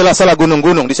sela-sela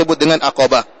gunung-gunung, disebut dengan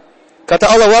Aqabah. Kata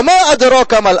Allah, "Wa ma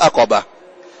adraka mal Aqabah?"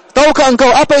 Tahukah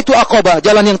engkau apa itu Aqabah,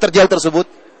 jalan yang terjal tersebut?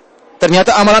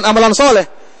 Ternyata amalan-amalan soleh.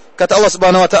 Kata Allah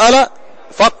Subhanahu wa taala,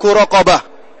 "Fakku raqabah."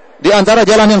 Di antara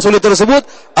jalan yang sulit tersebut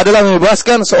adalah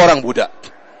membebaskan seorang budak.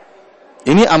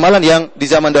 Ini amalan yang di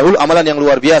zaman dahulu, amalan yang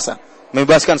luar biasa,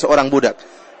 membebaskan seorang budak.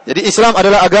 Jadi Islam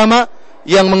adalah agama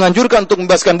yang menganjurkan untuk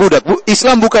membebaskan budak.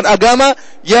 Islam bukan agama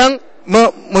yang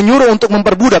menyuruh untuk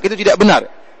memperbudak, itu tidak benar.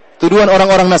 Tuduhan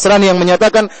orang-orang Nasrani yang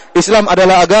menyatakan Islam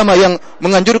adalah agama yang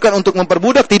menganjurkan untuk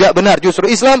memperbudak, tidak benar. Justru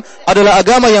Islam adalah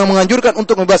agama yang menganjurkan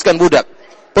untuk membebaskan budak.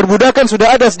 Perbudakan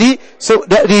sudah ada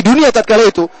di dunia tatkala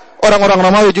itu. Orang-orang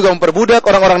Romawi juga memperbudak,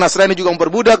 orang-orang Nasrani juga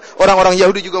memperbudak, orang-orang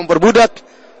Yahudi juga memperbudak.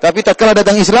 Tapi tatkala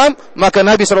datang Islam, maka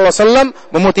Nabi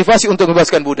SAW memotivasi untuk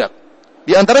membebaskan budak.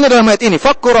 Di antaranya dalam ayat ini,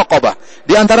 fakku raqabah.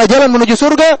 Di antara jalan menuju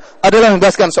surga adalah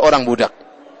membebaskan seorang budak.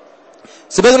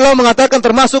 Sebagian Allah mengatakan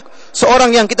termasuk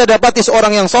seorang yang kita dapati,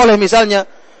 seorang yang soleh misalnya,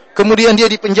 kemudian dia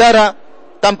dipenjara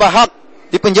tanpa hak,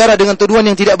 dipenjara dengan tuduhan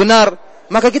yang tidak benar,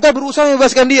 maka kita berusaha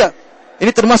membebaskan dia. Ini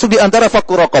termasuk di antara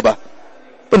fakku raqabah.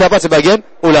 Pendapat sebagian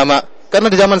ulama, karena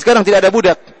di zaman sekarang tidak ada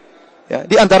budak. Ya,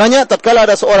 di antaranya tatkala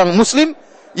ada seorang muslim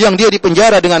yang dia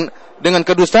dipenjara dengan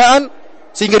kedustaan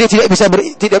sehingga dia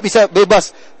tidak bisa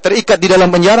bebas terikat di dalam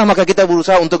penjara, maka kita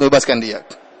berusaha untuk bebaskan dia.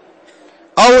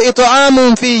 Au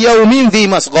it'amun fi yaumin dhi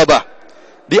masghabah.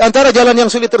 Di antara jalan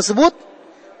yang sulit tersebut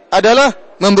adalah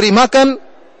memberi makan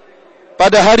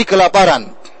pada hari kelaparan.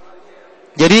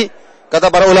 Jadi kata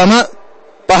para ulama,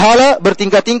 pahala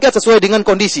bertingkat-tingkat sesuai dengan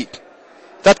kondisi.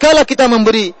 Tatkala kita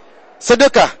memberi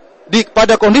sedekah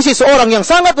pada kondisi seorang yang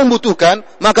sangat membutuhkan,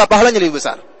 maka pahalanya lebih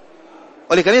besar.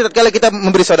 Oleh karena itu, tatkala kita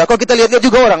memberi sedekah, kita lihat-lihat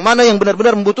juga orang mana yang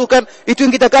benar-benar membutuhkan, itu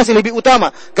yang kita kasih lebih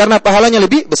utama, karena pahalanya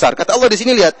lebih besar. Kata Allah di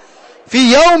sini, lihat,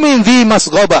 fi yaumin dhi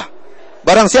masghabah.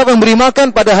 Barang siapa yang memberi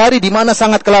makan pada hari di mana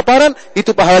sangat kelaparan,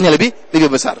 itu pahalanya lebih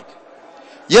besar.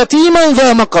 Yatiman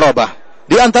dha maqrabah.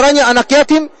 Di antaranya anak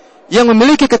yatim yang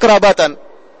memiliki kekerabatan.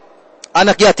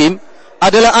 Anak yatim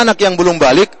adalah anak yang belum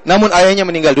balik, namun ayahnya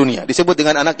meninggal dunia, disebut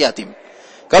dengan anak yatim.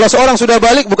 Kalau seorang sudah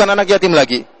balik, bukan anak yatim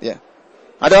lagi. Ya.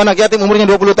 Ada anak yatim umurnya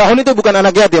 20 tahun, itu bukan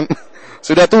anak yatim,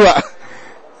 sudah tua.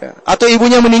 Ya. Atau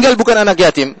ibunya meninggal, bukan anak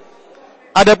yatim.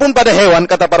 Adapun pada hewan,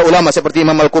 kata para ulama seperti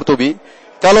Imam Al-Qurtubi,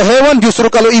 kalau hewan justru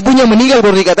kalau ibunya meninggal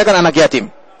baru dikatakan anak yatim.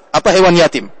 Apa hewan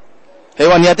yatim?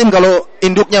 Hewan yatim kalau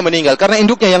induknya meninggal, karena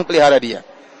induknya yang pelihara dia.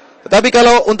 Tetapi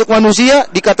kalau untuk manusia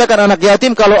dikatakan anak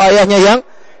yatim kalau ayahnya yang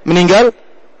meninggal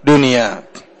dunia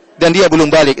dan dia belum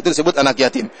balik, itu disebut anak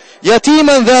yatim.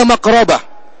 Yatiman dza maqrabah.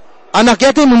 Anak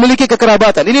yatim memiliki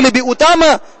kekerabatan. Ini lebih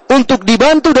utama untuk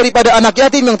dibantu daripada anak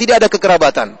yatim yang tidak ada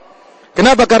kekerabatan.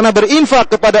 Kenapa? Karena berinfak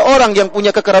kepada orang yang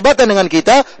punya kekerabatan dengan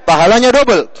kita, pahalanya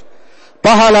double.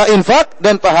 Pahala infak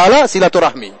dan pahala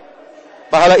silaturahmi.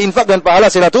 Pahala infak dan pahala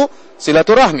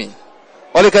silaturahmi.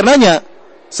 Oleh karenanya,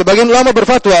 sebagian ulama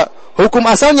berfatwa, hukum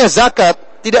asalnya zakat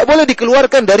tidak boleh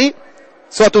dikeluarkan dari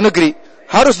suatu negeri,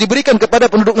 harus diberikan kepada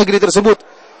penduduk negeri tersebut.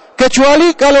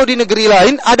 Kecuali kalau di negeri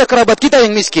lain ada kerabat kita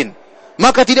yang miskin,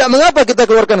 maka tidak mengapa kita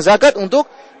keluarkan zakat untuk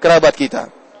kerabat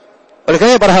kita. Oleh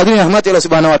karena para hadirin yang dirahmati Allah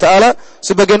Subhanahu wa taala,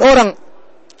 sebagian orang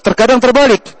terkadang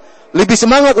terbalik, lebih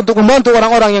semangat untuk membantu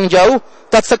orang-orang yang jauh,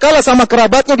 tak sekala sama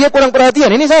kerabatnya dia kurang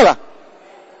perhatian. Ini salah.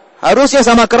 Harusnya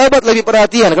sama kerabat lebih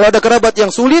perhatian. Kalau ada kerabat yang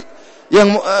sulit,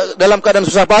 yang dalam keadaan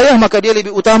susah payah, maka dia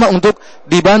lebih utama untuk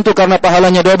dibantu karena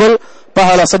pahalanya double,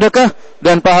 pahala sedekah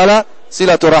dan pahala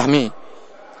silaturahmi.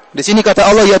 Di sini kata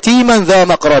Allah, yatiman dza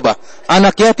maqrabah,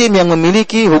 anak yatim yang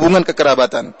memiliki hubungan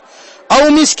kekerabatan. Au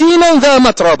miskinan dza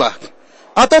matrabah,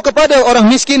 atau kepada orang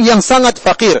miskin yang sangat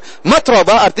fakir.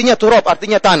 Matrabah artinya turab,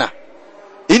 artinya tanah.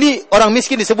 Ini orang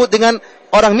miskin disebut dengan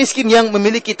orang miskin yang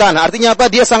memiliki tanah. Artinya apa?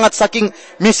 Dia saking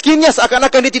miskinnya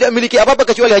seakan-akan dia tidak memiliki apa-apa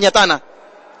kecuali hanya tanah.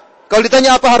 Kalau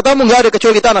ditanya apa hartamu, enggak ada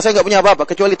kecuali tanah. Saya enggak punya apa-apa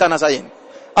kecuali tanah saya ini.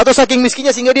 Atau saking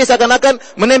miskinnya sehingga dia seakan-akan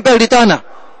menempel di tanah.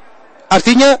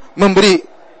 Artinya memberi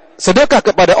sedekah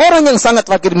kepada orang yang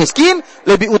sangat fakir miskin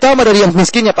lebih utama dari yang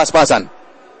miskinnya pas-pasan.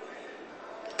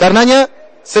 Karenanya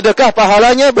sedekah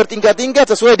pahalanya bertingkat-tingkat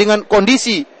sesuai dengan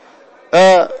kondisi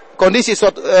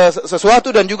sesuatu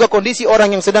dan juga kondisi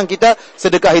orang yang sedang kita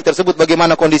sedekahi tersebut,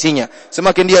 bagaimana kondisinya.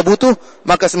 Semakin dia butuh,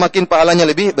 maka semakin pahalanya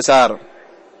lebih besar.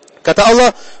 Kata Allah,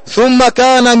 "Tsumma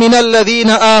kana minal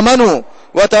ladzina amanu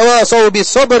wa tawasau bis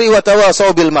sabri wa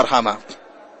tawasau bil marhamah.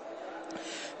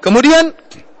 Kemudian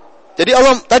jadi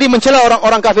Allah tadi mencela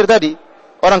orang-orang kafir tadi,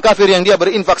 orang kafir yang dia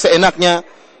berinfak seenaknya,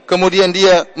 kemudian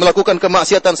dia melakukan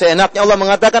kemaksiatan seenaknya. Allah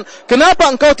mengatakan,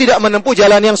 "Kenapa engkau tidak menempuh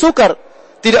jalan yang sukar?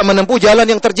 Tidak menempuh jalan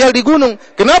yang terjal di gunung?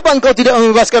 Kenapa engkau tidak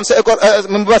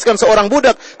membebaskan seorang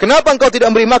budak? Kenapa engkau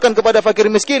tidak memberi makan kepada fakir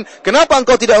miskin? Kenapa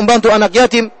engkau tidak membantu anak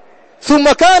yatim?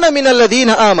 Tsumma kana minal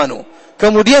ladzina amanu."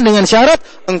 Kemudian dengan syarat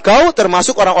engkau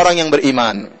termasuk orang-orang yang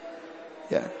beriman.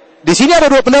 Ya. Di sini ada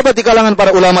dua pendapat di kalangan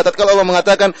para ulama tatkala Allah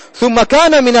mengatakan tsumma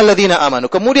kana minal ladzina amanu.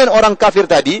 Kemudian orang kafir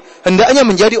tadi hendaknya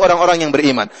menjadi orang-orang yang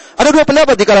beriman. Ada dua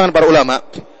pendapat di kalangan para ulama.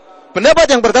 Pendapat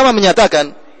yang pertama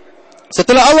menyatakan,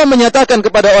 setelah Allah menyatakan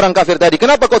kepada orang kafir tadi,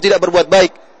 kenapa kau tidak berbuat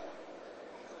baik?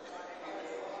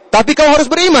 Tapi kau harus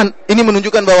beriman. Ini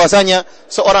menunjukkan bahwasanya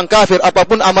seorang kafir,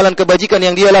 apapun amalan kebajikan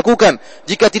yang dia lakukan,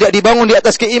 jika tidak dibangun di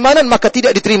atas keimanan, maka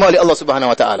tidak diterima oleh Allah Subhanahu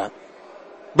wa taala.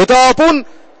 Betapapun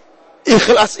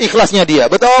ikhlasnya dia,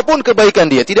 betapapun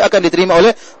kebaikan dia, tidak akan diterima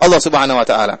oleh Allah Subhanahu wa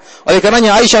taala. Oleh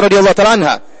karenanya Aisyah radhiyallahu taala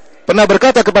anha pernah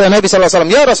berkata kepada Nabi sallallahu alaihi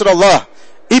wasallam, "Ya Rasulullah,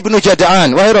 Ibnu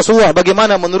Jad'an, wahai Rasulullah,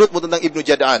 bagaimana menurutmu tentang Ibnu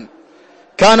Jad'an?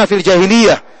 Kana fil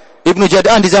jahiliyah, Ibnu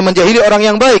Jad'an di zaman jahiliyah orang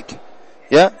yang baik.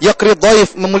 Ya, yaqrid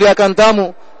dhaif, memuliakan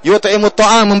tamu, yut'imut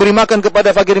ta'am, memberi makan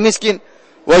kepada fakir miskin,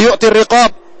 wa yu'tir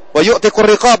riqab, wa yu'tiqur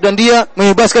riqab, dan dia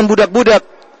membebaskan budak-budak.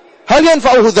 Hal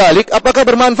yanfa'uhu dzalik, apakah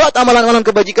bermanfaat amalan-amalan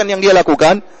kebajikan yang dia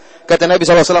lakukan?" Kata Nabi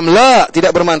sallallahu alaihi wasallam, "La,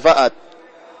 tidak bermanfaat.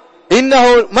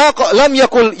 Innahu ma lam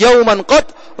yakul yauman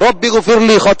qat, rabbi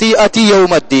ghfirli khati'ati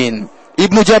yaumaddin."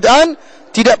 Ibnu Jad'an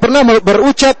tidak pernah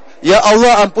berucap, "Ya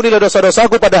Allah, ampunilah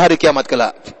dosa-dosaku pada hari kiamat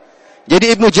kelak."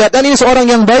 Jadi Ibnu Jad'an ini seorang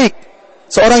yang baik,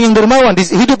 seorang yang dermawan,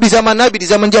 hidup di zaman Nabi, di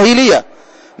zaman jahiliyah.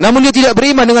 Namun dia tidak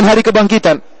beriman dengan hari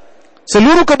kebangkitan.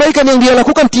 Seluruh kebaikan yang dia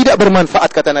lakukan tidak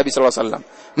bermanfaat, kata Nabi sallallahu alaihi wasallam.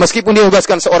 Meskipun dia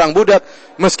membebaskan seorang budak,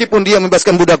 meskipun dia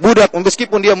membebaskan budak-budak,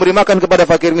 meskipun dia memberi makan kepada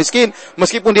fakir miskin,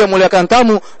 meskipun dia muliakan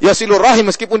tamu, yasilur rahim,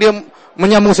 meskipun dia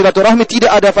menyambung silaturahmi,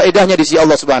 tidak ada faedahnya di sisi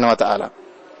Allah Subhanahu wa taala.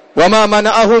 Wa ma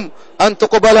mana'ahum an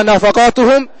tuqbala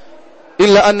nafaqatuhum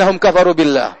illa annahum kafaru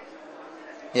billah.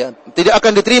 Ya, tidak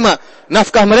akan diterima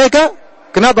nafkah mereka.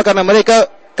 Kenapa? Karena mereka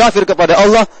kafir kepada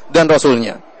Allah dan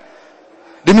Rasulnya.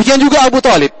 Demikian juga Abu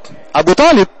Talib. Abu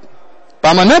Talib,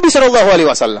 paman Nabi sallallahu alaihi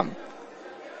wasallam,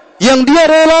 yang dia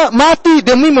rela mati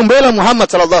demi membela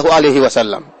Muhammad sallallahu alaihi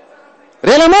wasallam.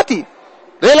 Rela mati,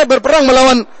 rela berperang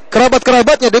melawan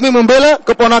kerabat-kerabatnya demi membela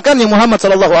keponakannya Muhammad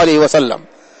sallallahu alaihi wasallam.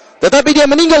 Tetapi dia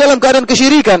meninggal dalam keadaan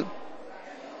kesyirikan.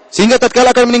 Sehingga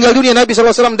tatkala akan meninggal dunia, Nabi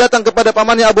sallallahu alaihi wasallam datang kepada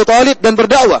pamannya Abu Talib dan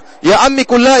berdakwah, "Ya ammi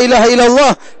qul la ilaha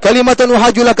illallah kalimatan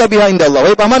uhajju laka biha indallah."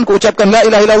 Wahai pamanku, ucapkan la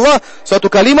ilaha illallah, suatu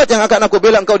kalimat yang akan aku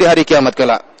bela engkau di hari kiamat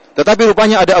kelak. Tetapi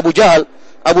rupanya ada Abu Jahal.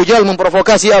 Abu Jahal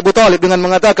memprovokasi Abu Talib dengan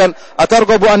mengatakan,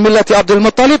 "Atarghabu an millati Abdul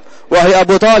Muttalib?" Wahai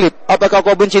Abu Talib, apakah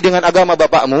kau benci dengan agama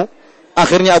bapakmu?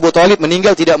 Akhirnya Abu Talib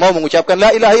meninggal tidak mau mengucapkan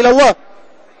la ilaha illallah.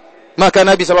 Maka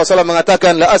Nabi sallallahu alaihi wasallam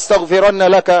mengatakan, "La astaghfiranna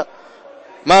laka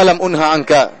ma lam unha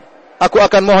anka." Aku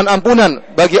akan mohon ampunan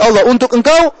bagi Allah untuk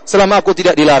engkau selama aku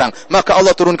tidak dilarang. Maka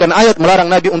Allah turunkan ayat melarang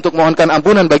Nabi untuk mohonkan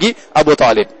ampunan bagi Abu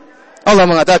Talib. Allah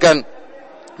mengatakan,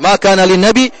 "Ma kana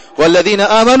lin-nabi walladzina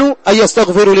amanu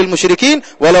ayastaghfiru lil musyrikin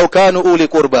walau kanu uli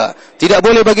qurba." Tidak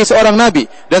boleh bagi seorang nabi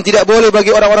dan tidak boleh bagi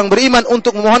orang-orang beriman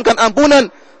untuk memohonkan ampunan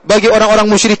bagi orang-orang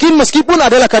musyrikin meskipun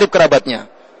adalah karib kerabatnya.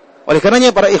 Oleh karenanya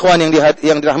para ikhwan yang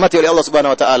dirahmati oleh Allah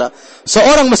Subhanahu wa taala,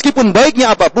 seorang meskipun baiknya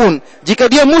apapun, jika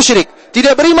dia musyrik,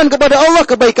 tidak beriman kepada Allah,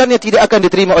 kebaikannya tidak akan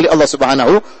diterima oleh Allah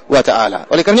Subhanahu wa taala.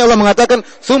 Oleh karenanya Allah mengatakan,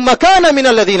 "Tsumma kana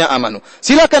minal ladzina amanu."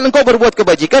 Silakan engkau berbuat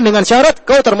kebajikan dengan syarat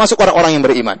kau termasuk orang-orang yang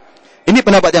beriman. Ini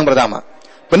pendapat yang pertama.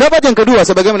 Pendapat yang kedua,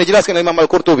 sebagaimana dijelaskan oleh Imam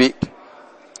Al-Qurtubi,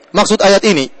 maksud ayat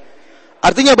ini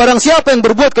artinya barang siapa yang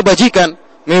berbuat kebajikan,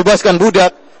 membebaskan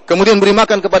budak, kemudian beri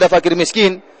makan kepada fakir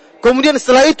miskin, kemudian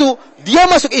setelah itu dia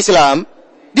masuk Islam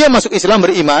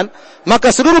beriman, maka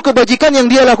seluruh kebajikan yang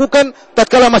dia lakukan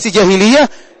tatkala masih jahiliyah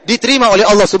diterima oleh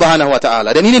Allah Subhanahu wa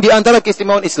taala. Dan ini di antara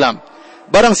keistimewaan Islam.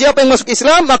 Barang siapa yang masuk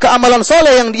Islam, maka amalan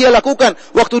soleh yang dia lakukan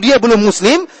waktu dia belum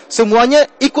muslim semuanya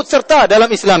ikut serta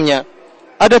dalam Islamnya.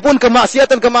 Adapun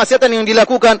kemaksiatan yang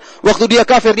dilakukan waktu dia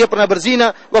kafir, dia pernah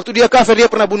berzina, waktu dia kafir dia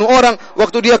pernah bunuh orang,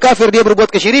 waktu dia kafir dia berbuat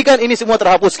kesyirikan, ini semua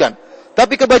terhapuskan.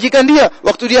 Tapi kebajikan dia,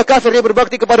 waktu dia kafir dia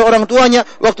berbakti kepada orang tuanya,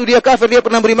 waktu dia kafir dia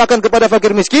pernah beri makan kepada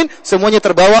fakir miskin, semuanya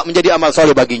terbawa menjadi amal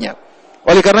soleh baginya.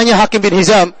 Oleh karenanya Hakim bin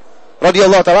Hizam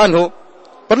radhiyallahu ta'ala anhu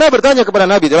pernah bertanya kepada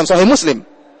Nabi dalam Sahih Muslim.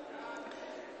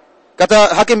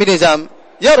 Kata Hakim bin Hizam,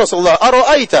 "Ya Rasulullah,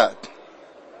 ara'aita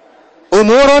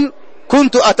umuran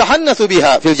kuntu atahannatsu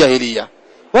biha fil jahiliyah."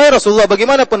 Wahai Rasulullah,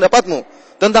 bagaimana pendapatmu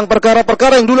tentang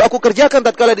perkara-perkara yang dulu aku kerjakan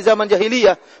tatkala di zaman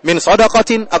jahiliyah? Min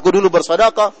shadaqatin, aku dulu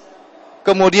bersedekah.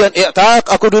 Kemudian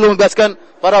i'taq, aku dulu membebaskan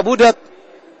para budak.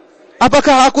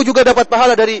 Apakah aku juga dapat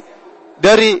pahala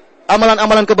dari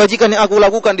amalan-amalan kebajikan yang aku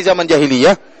lakukan di zaman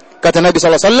jahiliyah? Kata Nabi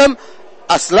sallallahu alaihi wasallam,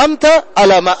 aslamta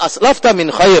ala ma aslafta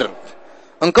min khair.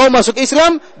 Engkau masuk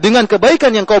Islam dengan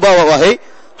kebaikan yang kau bawa, wahai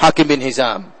Hakim bin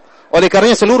Hizam. Oleh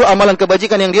karenanya seluruh amalan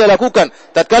kebajikan yang dia lakukan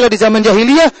tatkala di zaman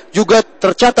jahiliyah juga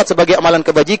tercatat sebagai amalan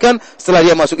kebajikan setelah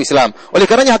dia masuk Islam. Oleh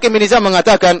karenanya Hakim bin Hizam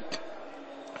mengatakan,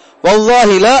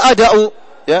 wallahi la ada'u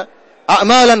ya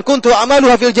a'malan kuntu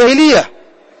a'maluha fil jahiliyah.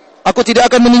 Aku tidak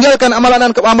akan meninggalkan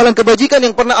amalan kebajikan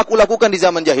yang pernah aku lakukan di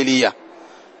zaman jahiliyah.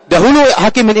 Dahulu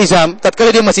Hakim bin Hizam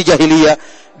tatkala dia masih jahiliyah,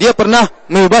 dia pernah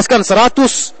membebaskan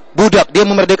 100 budak, dia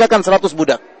memerdekakan 100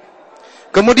 budak.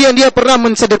 Kemudian dia pernah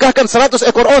mensedekahkan 100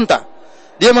 ekor onta.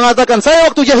 Dia mengatakan,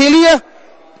 saya waktu jahiliyah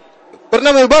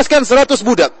pernah membebaskan 100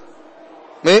 budak.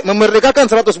 Memerdekakan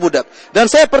 100 budak.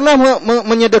 Dan saya pernah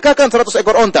menyedekahkan 100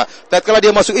 ekor onta. Tatkala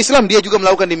dia masuk Islam, dia juga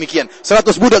melakukan demikian.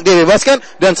 100 budak dia bebaskan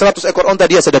dan 100 ekor onta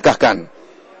dia sedekahkan.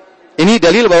 Ini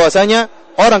dalil bahwasanya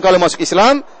orang kalau masuk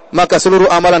Islam, maka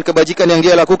seluruh amalan kebajikan yang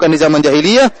dia lakukan di zaman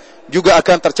jahiliyah juga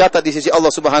akan tercatat di sisi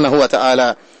Allah Subhanahu wa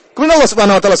taala. Kemudian Allah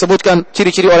Subhanahu wa taala sebutkan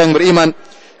ciri-ciri orang yang beriman,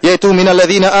 yaitu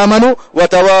minalladzina amanu wa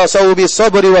tawasau bis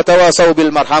sabri wa tawasau bil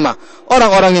marhamah.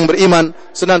 Orang-orang yang beriman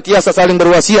senantiasa saling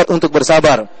berwasiat untuk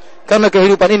bersabar. Karena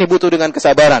kehidupan ini butuh dengan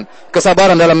kesabaran.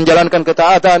 Kesabaran dalam menjalankan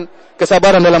ketaatan,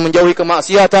 kesabaran dalam menjauhi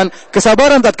kemaksiatan,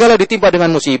 kesabaran tatkala ditimpa dengan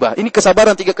musibah. Ini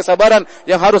kesabaran, 3 kesabaran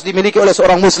yang harus dimiliki oleh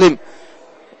seorang muslim.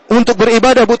 Untuk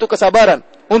beribadah butuh kesabaran.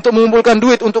 Untuk mengumpulkan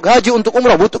duit, untuk haji, untuk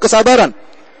umrah butuh kesabaran.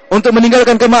 Untuk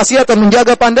meninggalkan kemaksiatan,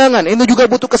 menjaga pandangan, itu juga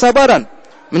butuh kesabaran.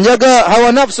 Menjaga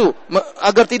hawa nafsu,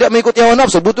 agar tidak mengikuti hawa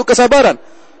nafsu, butuh kesabaran.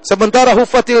 Sementara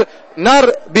huffatil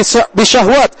nar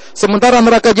bisyahwat, sementara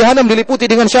neraka jahanam diliputi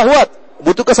dengan syahwat,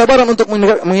 butuh kesabaran untuk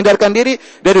menghindarkan diri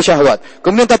dari syahwat.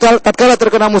 Kemudian tatkala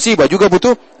terkena musibah, juga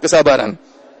butuh kesabaran.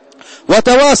 Wa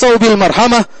tawasau bil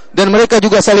marhamah, dan mereka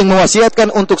juga saling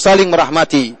mewasiatkan untuk saling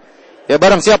merahmati. Ya,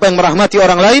 barang siapa yang merahmati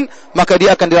orang lain, maka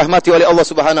dia akan dirahmati oleh Allah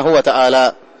Subhanahu wa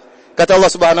taala. Kata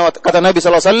Allah Subhanahu wa taala, kata Nabi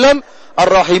sallallahu alaihi wasallam,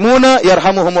 ar-rahimuna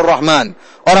yarhamuhumur rahman.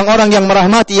 Orang-orang yang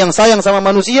merahmati, yang sayang sama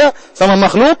manusia, sama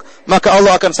makhluk, maka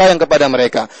Allah akan sayang kepada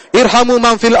mereka. Irhamu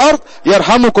man fil ard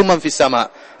yarhamukum man fis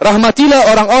sama.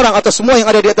 Rahmatilah orang-orang atau semua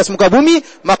yang ada di atas muka bumi,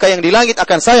 maka yang di langit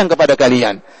akan sayang kepada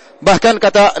kalian. Bahkan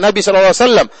kata Nabi sallallahu alaihi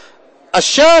wasallam,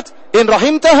 asyat in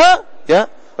rahimtaha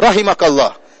ya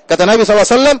rahimakallah. Kata Nabi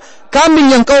SAW,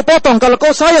 kambing yang kau potong, kalau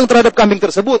kau sayang terhadap kambing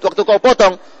tersebut, waktu kau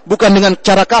potong, bukan dengan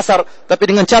cara kasar, tapi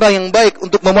dengan cara yang baik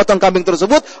untuk memotong kambing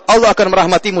tersebut, Allah akan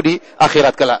merahmatimu di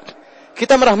akhirat kelak.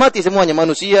 Kita merahmati semuanya,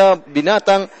 manusia,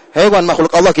 binatang, hewan,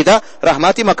 makhluk Allah kita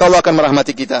rahmati, maka Allah akan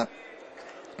merahmati kita.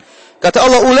 Kata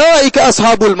Allah, ulaika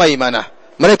ashabul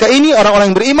maimanah. Mereka ini,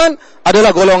 orang-orang yang beriman,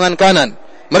 adalah golongan kanan.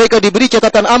 Mereka diberi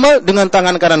catatan amal dengan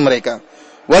tangan kanan mereka.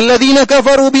 Walladzina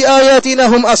kafaru biayatina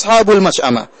hum ashabul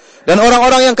masy'amah. Dan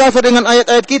orang-orang yang kafir dengan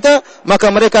ayat-ayat kita, maka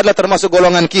mereka adalah termasuk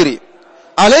golongan kiri.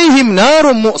 Alaihim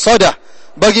narum muqsadah.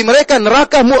 Bagi mereka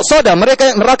neraka muqsadah,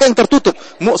 neraka yang tertutup.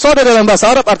 Muqsadah dalam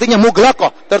bahasa Arab artinya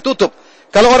muglaqah, tertutup.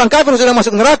 Kalau orang kafir sudah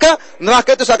masuk neraka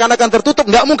itu seakan-akan tertutup,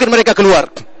 enggak mungkin mereka keluar.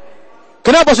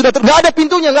 Kenapa sudah enggak ada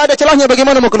pintunya, enggak ada celahnya,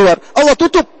 bagaimana mau keluar? Allah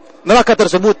tutup neraka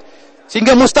tersebut.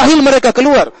 Sehingga mustahil mereka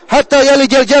keluar. Hatta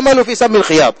yalijal jamalu fi samil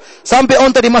khiyab. Sampai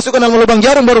onta dimasukkan dalam lubang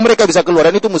jarum baru mereka bisa keluar.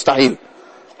 Dan itu mustahil.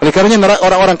 Oleh karenanya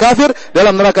orang-orang kafir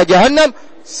dalam neraka jahanam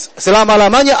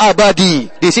selama-lamanya abadi.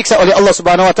 Disiksa oleh Allah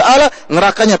Subhanahu wa taala.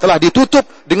 Nerakanya telah ditutup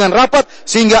dengan rapat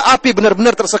sehingga api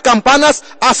benar-benar tersekam panas.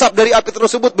 Asap dari api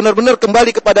tersebut benar-benar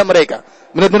kembali kepada mereka.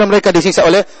 Benar-benar mereka disiksa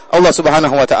oleh Allah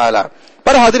Subhanahu wa taala.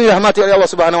 Para hadirin dirahmati oleh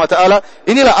Allah Subhanahu wa taala,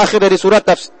 inilah akhir dari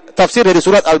tafsir dari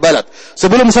surat Al Balad.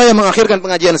 Sebelum saya mengakhirkan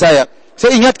pengajian saya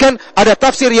ingatkan ada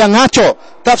tafsir yang ngaco,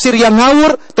 tafsir yang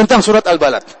ngawur tentang surat Al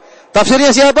Balad.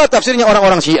 Tafsirnya siapa? Tafsirnya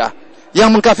orang-orang Syiah yang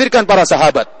mengkafirkan para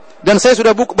sahabat. Dan saya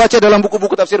sudah baca dalam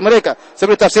buku-buku tafsir mereka,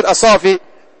 seperti tafsir As-Safi,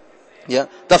 ya,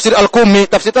 tafsir Al-Qummi,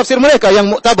 tafsir mereka yang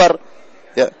muktabar,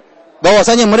 ya.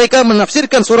 Bahwasanya mereka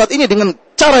menafsirkan surat ini dengan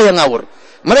cara yang ngawur.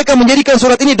 Mereka menjadikan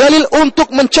surat ini dalil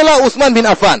untuk mencela Utsman bin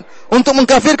Affan, untuk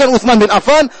mengkafirkan Utsman bin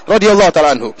Affan radhiyallahu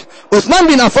taala anhu. Utsman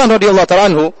bin Affan radhiyallahu taala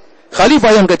anhu,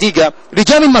 khalifah yang ketiga,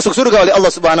 dijamin masuk surga oleh Allah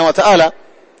Subhanahu wa taala.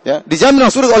 Ya, dijamin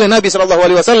masuk surga oleh Nabi sallallahu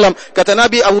alaihi wasallam. Kata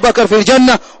Nabi, Abu Bakar fil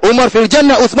jannah, Umar fil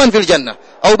jannah, Utsman fil jannah.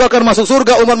 Abu Bakar masuk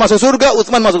surga, Umar masuk surga,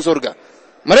 Utsman masuk surga.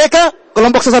 Mereka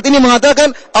kelompok sesat ini mengatakan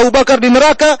Abu Bakar di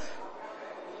neraka,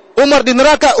 Umar di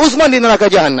neraka, Utsman di neraka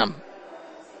jahanam.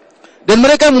 Dan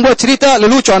mereka membuat cerita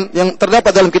lelucon yang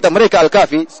terdapat dalam kitab mereka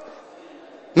Al-Kafi.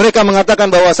 Mereka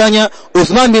mengatakan bahwasanya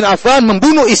Utsman bin Affan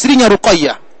membunuh istrinya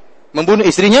Ruqayyah.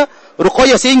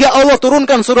 Sehingga Allah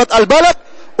turunkan surat Al Balad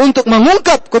untuk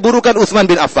mengungkap keburukan Utsman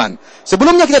bin Affan.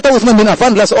 Sebelumnya kita tahu Utsman bin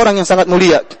Affan adalah seorang yang sangat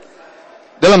mulia.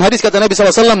 Dalam hadis kata Nabi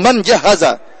SAW, man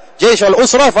jahaza jaisyal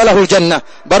usra falahul jannah.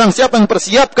 Barang siapa yang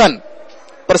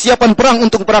persiapan perang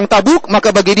untuk perang Tabuk,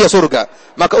 maka bagi dia surga.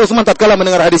 Maka Utsman tatkala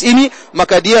mendengar hadis ini,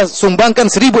 maka dia sumbangkan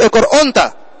 1000 ekor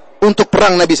onta untuk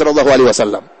perang Nabi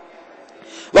SAW.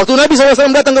 Waktu Nabi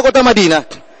SAW datang ke kota Madinah,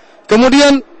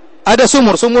 kemudian ada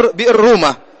sumur Bi'r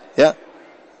Rumah. Ya.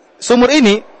 Sumur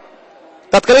ini,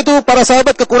 tatkala itu para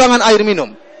sahabat kekurangan air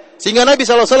minum. Sehingga Nabi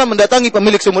SAW mendatangi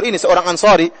pemilik sumur ini, seorang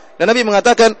Ansari. Dan Nabi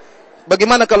mengatakan,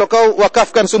 bagaimana kalau kau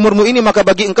wakafkan sumurmu ini, maka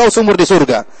bagi engkau sumur di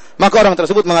surga. Maka orang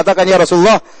tersebut mengatakan, ya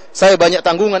Rasulullah, saya banyak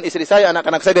tanggungan, istri saya,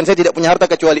 anak-anak saya, dan saya tidak punya harta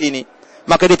kecuali ini.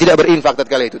 Maka dia tidak berinfak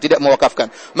tatkala itu, tidak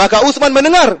mewakafkan. Maka Utsman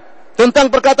mendengar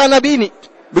tentang perkataan Nabi ini.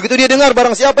 Begitu dia dengar,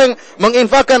 barang siapa yang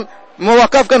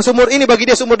mewakafkan sumur ini, bagi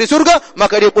dia sumur di surga,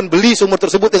 maka dia pun beli sumur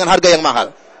tersebut dengan harga yang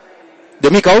mahal.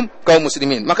 Demi kaum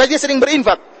muslimin. Maka dia sering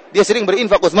berinfak.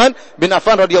 Utsman bin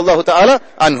Affan radhiyallahu taala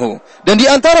anhu. Dan di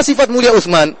antara sifat mulia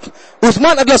Utsman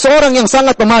adalah seorang yang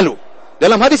sangat pemalu.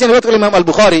 Dalam hadis yang diriwayatkan oleh Imam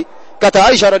Al-Bukhari,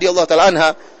 kata Aisyah radhiyallahu taala anha,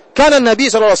 "Kana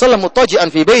Nabi sallallahu alaihi wasallam muttaji'an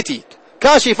fi baiti,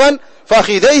 kashifan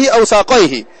fakhidaihi aw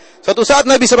saqaihi." Suatu saat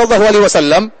Nabi sallallahu alaihi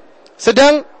wasallam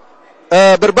sedang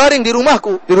berbaring di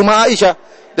rumahku, di rumah Aisyah,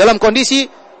 dalam kondisi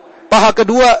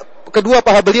kedua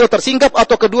paha beliau tersingkap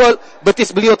atau kedua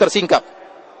betis beliau tersingkap.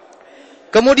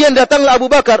 Kemudian datanglah Abu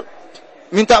Bakar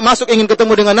minta masuk, ingin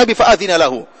ketemu dengan Nabi, fa'adzina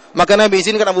lahu. Maka Nabi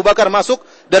izinkan Abu Bakar masuk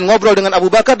dan ngobrol dengan Abu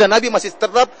Bakar, dan Nabi masih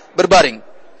tetap berbaring.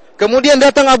 Kemudian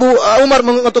datang Umar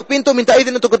mengetuk pintu minta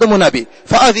izin untuk ketemu Nabi,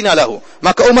 fa'adzina lahu.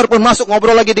 Maka Umar pun masuk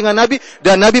ngobrol lagi dengan Nabi,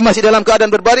 dan Nabi masih dalam keadaan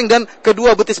berbaring dan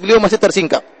kedua betis beliau masih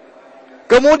tersingkap.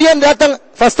 Kemudian datang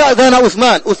fasta'dzana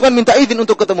Utsman minta izin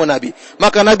untuk ketemu Nabi.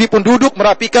 Maka Nabi pun duduk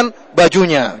merapikan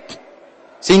bajunya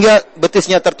sehingga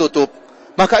betisnya tertutup.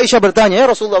 Maka Aisyah bertanya, ya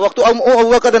Rasulullah, waktu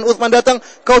Abu Bakar dan Utsman datang,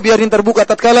 kau biarin terbuka.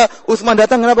 Tatkala Utsman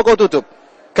datang, kenapa kau tutup?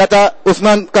 Kata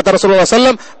Rasulullah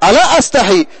SAW, ala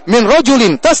astahi min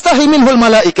rajulin tastahi minhul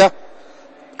malaika.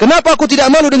 Kenapa aku tidak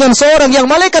malu dengan seorang yang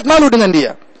malaikat malu dengan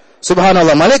dia?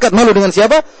 Subhanallah, malaikat malu dengan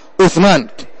siapa?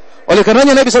 Utsman. Oleh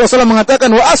karenanya Nabi SAW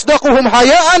mengatakan, wa asdaquhum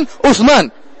hayaan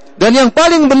Utsman. Dan yang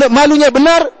paling malunya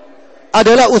benar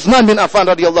adalah Utsman bin Affan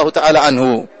radhiyallahu taala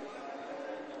anhu.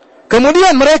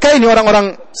 Kemudian mereka ini,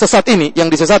 orang-orang sesat ini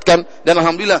yang disesatkan, dan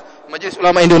alhamdulillah Majelis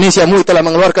Ulama Indonesia MUI telah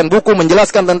mengeluarkan buku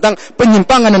menjelaskan tentang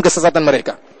penyimpangan dan kesesatan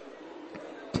mereka.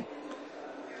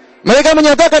 Mereka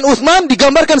menyatakan Utsman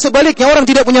digambarkan sebaliknya, orang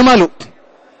tidak punya malu.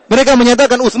 Mereka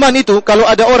menyatakan Utsman itu kalau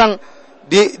ada orang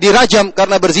dirajam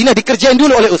karena berzina, dikerjain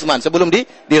dulu oleh Utsman sebelum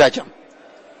dirajam.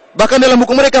 Bahkan dalam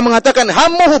buku mereka mengatakan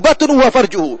hammuhu batun wa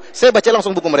farjuhu. Saya baca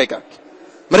langsung buku mereka.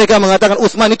 Mereka mengatakan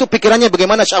Utsman itu pikirannya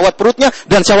bagaimana syahwat perutnya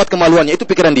dan syahwat kemaluannya, itu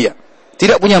pikiran dia.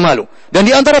 Tidak punya malu. Dan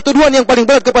di antara tuduhan yang paling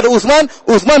berat kepada Utsman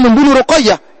membunuh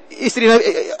Ruqayyah, istri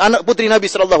anak putri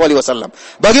Nabi sallallahu alaihi wasallam.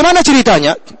 Bagaimana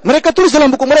ceritanya? Mereka tulis dalam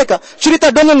buku mereka,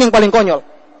 cerita dongeng yang paling konyol.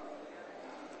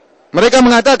 Mereka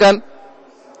mengatakan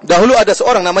dahulu ada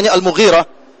seorang namanya Al-Mughirah,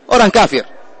 orang kafir.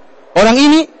 Orang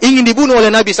ini ingin dibunuh oleh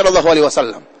Nabi sallallahu alaihi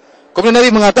wasallam. Kemudian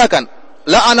Nabi mengatakan,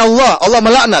 la'anallah, Allah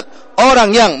melaknat orang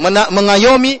yang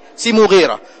mengayomi si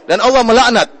Mughirah, dan Allah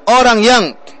melaknat orang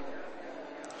yang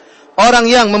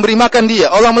memberi makan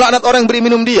dia, Allah melaknat orang yang beri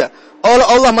minum dia,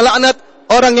 Allah melaknat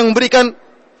orang yang memberikan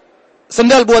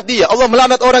sendal buat dia, Allah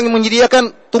melaknat orang yang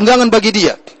menyediakan tunggangan bagi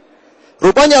dia.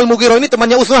 Rupanya Al-Mughirah ini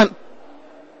temannya Utsman.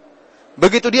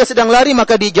 Begitu dia sedang lari,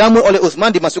 maka dijamu oleh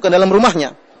Utsman, dimasukkan dalam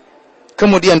rumahnya.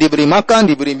 Kemudian diberi makan,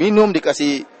 diberi minum,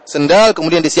 dikasih sendal,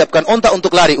 kemudian disiapkan onta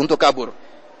untuk lari, untuk kabur.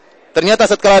 Ternyata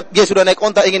setelah dia sudah naik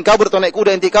onta ingin kabur atau naik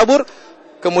kuda inti kabur,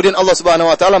 kemudian Allah Subhanahu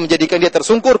wa taala menjadikan dia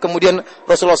tersungkur, kemudian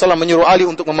Rasulullah SAW menyuruh Ali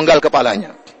untuk memenggal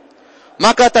kepalanya.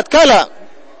 Maka tatkala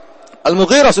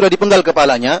Al-Mughirah sudah dipenggal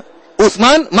kepalanya,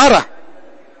 Utsman marah.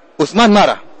 Utsman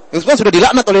sudah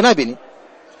dilaknat oleh Nabi ini.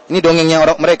 Ini dongengnya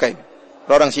mereka ini,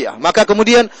 orang Syiah. Maka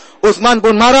kemudian Utsman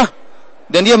pun marah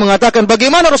dan dia mengatakan,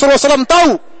 bagaimana Rasulullah SAW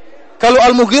tahu kalau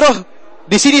Al-Mughirah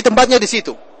di sini tempatnya di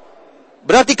situ?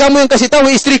 Berarti kamu yang kasih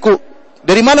tahu istriku.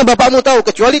 Dari mana bapakmu tahu?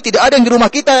 Kecuali tidak ada yang di rumah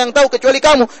kita yang tahu kecuali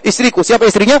kamu, istriku. Siapa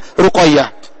istrinya? Ruqayyah.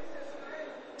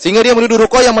 Sehingga dia menuduh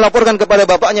Ruqayyah melaporkan kepada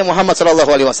bapaknya Muhammad sallallahu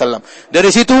alaihi wasallam. Dari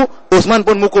situ Utsman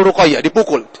pun mukul Ruqayyah,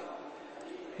 dipukul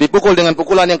dengan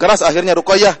pukulan yang keras. Akhirnya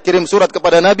Ruqayyah kirim surat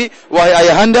kepada Nabi, wahai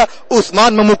ayahanda,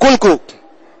 Utsman memukulku.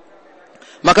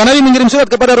 Maka Nabi mengirim surat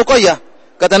kepada Ruqayyah.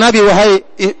 Kata Nabi, wahai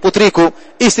putriku,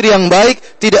 istri yang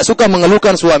baik tidak suka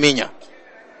mengeluhkan suaminya.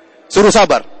 Suruh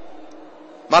sabar.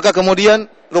 Maka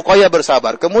kemudian Ruqayyah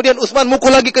bersabar. Kemudian Utsman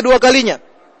mukul lagi kedua kalinya.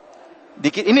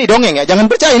 Ini dongeng ya, jangan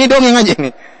percaya, ini dongeng aja ini.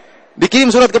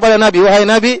 Dikirim surat kepada Nabi, wahai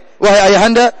Nabi, wahai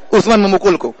ayahanda, Utsman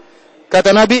memukulku.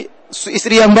 Kata Nabi,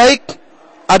 istri yang baik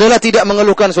adalah tidak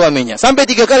mengeluhkan suaminya. Sampai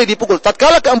 3 kali dipukul.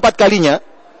 Tatkala keempat kalinya,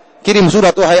 kirim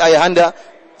surat, wahai ayahanda,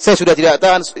 saya sudah tidak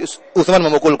tahan, Utsman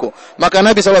memukulku. Maka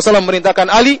Nabi SAW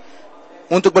merintahkan Ali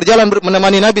untuk berjalan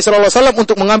menemani Nabi SAW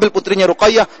untuk mengambil putrinya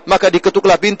Ruqayyah. Maka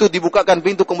diketuklah pintu, dibukakan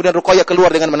pintu, kemudian Ruqayyah keluar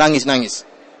dengan menangis-nangis.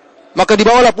 Maka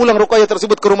dibawalah pulang Ruqayyah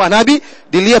tersebut ke rumah Nabi,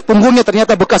 dilihat punggungnya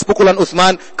ternyata bekas pukulan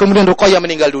Utsman, kemudian Ruqayyah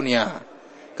meninggal dunia.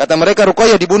 Kata mereka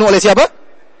Ruqayyah dibunuh oleh siapa?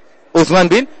 Utsman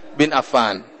bin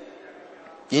Affan.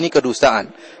 Ini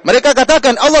kedustaan. Mereka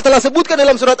katakan Allah telah sebutkan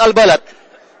dalam surat Al Balad.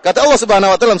 Kata Allah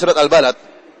Subhanahu wa taala dalam surat Al Balad.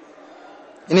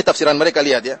 Ini tafsiran mereka,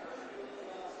 lihat ya.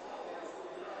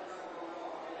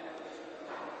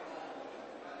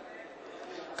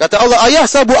 Kata Allah,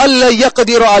 ayahsabu alla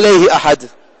yaqdiru alaihi ahad.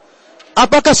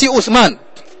 Apakah si Utsman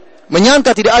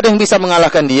menyangka tidak ada yang bisa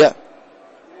mengalahkan dia?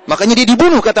 Makanya dia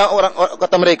dibunuh,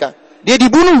 kata mereka. Dia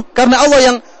dibunuh karena Allah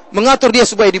yang mengatur dia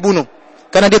supaya dibunuh.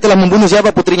 Karena dia telah membunuh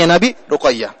siapa? Putrinya Nabi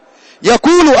Ruqayyah.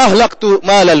 Yaqulu ahlaktu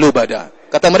malal lubada.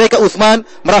 Kata mereka Utsman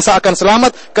merasa akan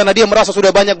selamat karena dia merasa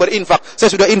sudah banyak berinfak.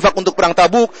 Saya sudah infak untuk perang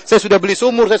Tabuk, saya sudah beli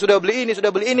sumur, saya sudah beli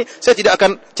ini, saya tidak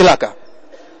akan celaka.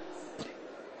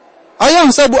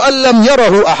 Ayahsabu allam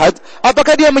yarahu ahad.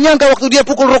 Apakah dia menyangka waktu dia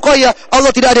pukul Ruqayyah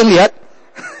Allah tidak ada yang lihat?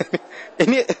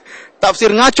 Ini tafsir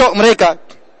ngaco mereka.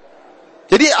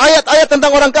 Jadi ayat-ayat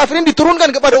tentang orang kafir ini diturunkan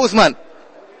kepada Utsman.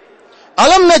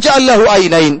 Alam naj'al lahu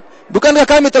ainain. Bukankah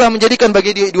kami telah menjadikan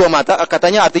bagi dia 2 mata?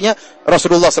 Katanya artinya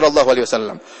Rasulullah sallallahu alaihi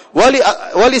wasallam.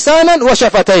 Walisanan wa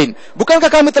syafatain. Bukankah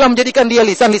kami telah menjadikan dia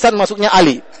lisan maksudnya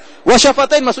Ali. Wa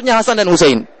syafatain maksudnya Hasan dan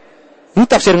Husain. Ini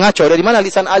tafsir ngaco. Dari mana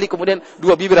lisan Ali kemudian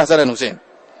 2 bibir Hasan dan Husain?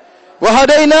 Wa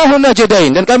hadainahu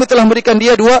najdain, dan kami telah memberikan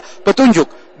dia 2 petunjuk.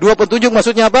 2 petunjuk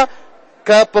maksudnya apa?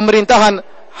 Ke pemerintahan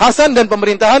Hasan dan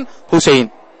pemerintahan Husain.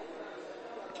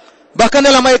 Bahkan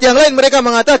dalam ayat yang lain mereka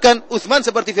mengatakan Utsman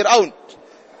seperti Firaun.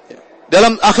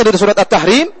 Dalam akhir dari surat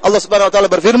At-Tahrim Allah Subhanahu wa taala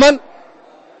berfirman,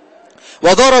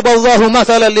 "Wa daraballahu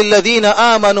mathalan lil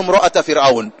ladzina amanu imra'ata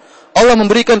fir'aun." Allah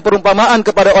memberikan perumpamaan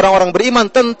kepada orang-orang beriman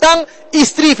tentang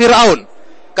istri Fir'aun.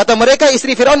 Kata mereka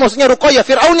istri Fir'aun maksudnya Ruqayyah,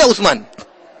 Fir'aunnya Utsman.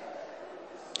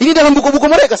 Ini dalam buku-buku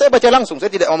mereka, saya baca langsung,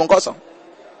 saya tidak ngomong kosong.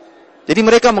 Jadi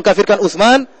mereka mengkafirkan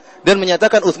Utsman dan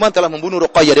menyatakan Utsman telah membunuh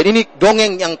Ruqayyah. Dan ini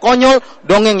dongeng yang konyol,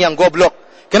 dongeng yang goblok.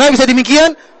 Kenapa bisa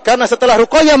demikian? Karena setelah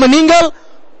Ruqayyah meninggal,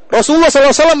 Rasulullah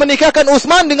SAW menikahkan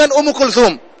Utsman dengan Ummu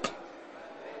Kulsum.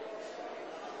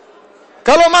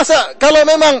 Kalau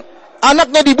memang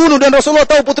anaknya dibunuh dan Rasulullah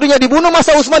tahu putrinya dibunuh,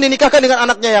 masa Utsman dinikahkan dengan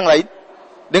anaknya yang lain?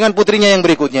 Dengan putrinya yang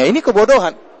berikutnya. Ini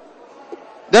kebodohan.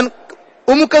 Dan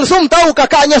Ummu Kulsum tahu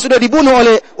kakaknya sudah dibunuh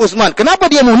oleh Utsman. Kenapa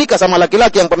dia mau nikah sama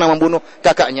laki-laki yang pernah membunuh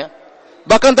kakaknya?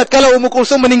 Bahkan tatkala Ummu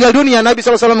Kulsum meninggal dunia, Nabi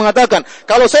SAW mengatakan,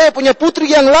 kalau saya punya putri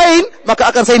yang lain,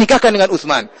 maka akan saya nikahkan dengan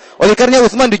Utsman. Oleh karena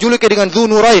Utsman dijuluki dengan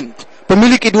Dzunurain,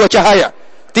 memiliki 2 cahaya.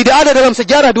 Tidak ada dalam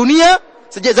sejarah dunia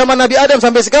sejak zaman Nabi Adam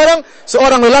sampai sekarang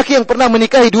seorang lelaki yang pernah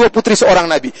menikahi 2 putri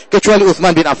seorang nabi kecuali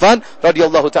Utsman bin Affan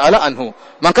radhiyallahu taala anhu.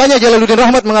 Makanya Jalaluddin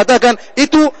Rahmat mengatakan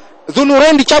itu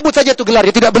Dzunurain dicabut saja itu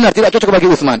gelarnya, tidak benar, tidak cocok bagi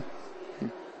Utsman.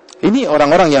 Ini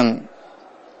orang-orang yang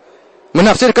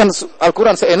menafsirkan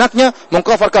Al-Quran seenaknya,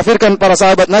 mengkafir-kafirkan para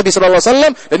sahabat Nabi sallallahu alaihi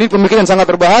wasallam, dan ini pemikiran sangat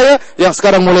berbahaya yang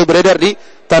sekarang mulai beredar di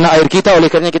tanah air kita.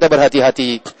 Oleh karena kita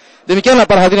berhati-hati. Demikianlah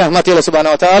para hadirin rahmati Allah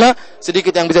Subhanahu wa taala,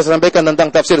 sedikit yang bisa saya sampaikan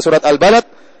tentang tafsir surat Al Balad.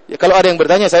 Ya, kalau ada yang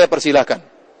bertanya saya persilahkan.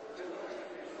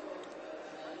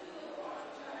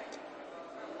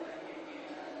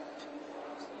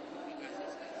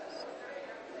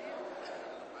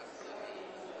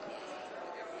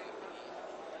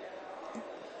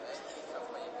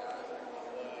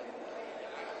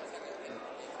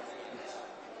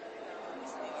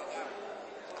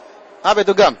 Apa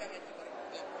itu gam?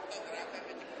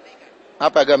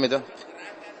 Apa gam itu?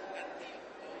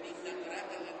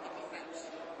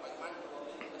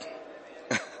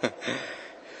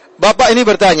 Bapak ini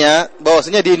bertanya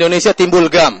bahwasanya di Indonesia timbul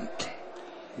GAM.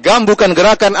 GAM bukan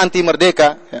gerakan anti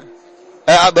merdeka,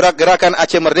 gerakan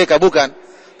Aceh Merdeka bukan,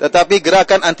 tetapi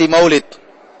gerakan anti Maulid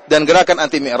dan gerakan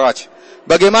anti Mi'raj.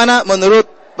 Bagaimana menurut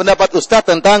pendapat Ustadz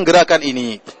tentang gerakan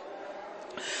ini?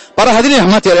 Para hadirin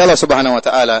yang rahmati oleh Allah Subhanahu wa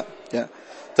taala, ya.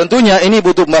 Tentunya ini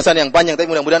butuh pembahasan yang panjang, tapi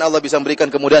mudah-mudahan Allah bisa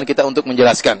memberikan kemudahan kita untuk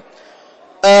menjelaskan.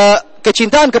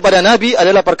 Kecintaan kepada Nabi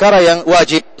adalah perkara yang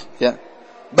wajib, ya.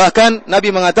 Bahkan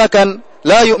Nabi mengatakan,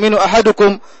 la yu'minu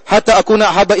ahadukum hatta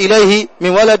akuna ahabba ilaihi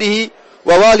min waladihi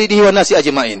wa walidihi wa nasi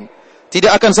ajma'in.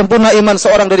 Tidak akan sempurna iman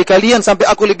seorang dari kalian sampai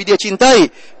aku lebih dia cintai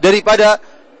daripada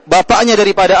bapaknya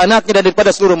daripada anaknya dan daripada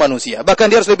seluruh manusia. Bahkan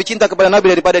dia harus lebih cinta kepada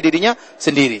Nabi daripada dirinya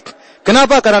sendiri.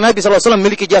 Kenapa? Karena Nabi SAW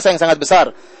memiliki jasa yang sangat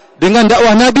besar. Dengan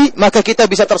dakwah Nabi, maka kita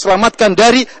bisa terselamatkan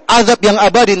dari azab yang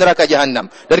abadi neraka jahanam.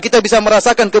 Dan kita bisa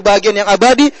merasakan kebahagiaan yang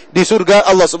abadi di surga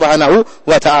Allah Subhanahu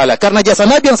wa Ta'ala. Karena jasa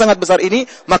Nabi yang sangat besar ini,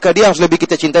 maka dia harus lebih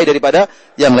kita cintai daripada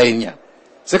yang lainnya.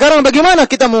 Sekarang bagaimana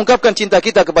kita mengungkapkan cinta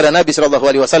kita kepada Nabi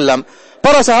SAW?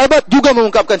 Para sahabat juga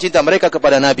mengungkapkan cinta mereka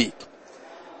kepada Nabi.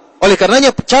 Oleh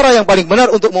karenanya, cara yang paling benar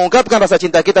untuk mengungkapkan rasa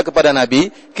cinta kita kepada Nabi,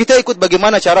 kita ikut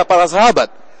bagaimana cara para sahabat.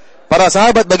 Para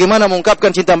sahabat bagaimana mengungkapkan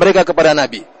cinta mereka kepada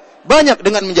Nabi. Banyak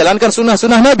dengan menjalankan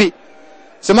sunnah-sunnah Nabi.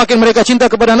 Semakin mereka cinta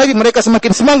kepada Nabi, mereka semakin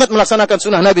semangat melaksanakan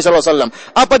sunnah Nabi SAW.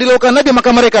 Apa dilakukan Nabi,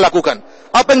 maka mereka lakukan.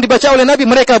 Apa yang dibaca oleh Nabi,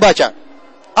 mereka baca.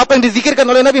 Apa yang dizikirkan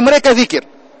oleh Nabi, mereka zikir.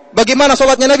 Bagaimana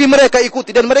sholatnya Nabi, mereka ikuti.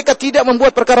 Dan mereka tidak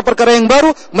membuat perkara-perkara yang baru,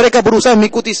 mereka berusaha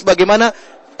mengikuti sebagaimana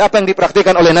apa yang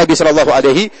dipraktikkan oleh Nabi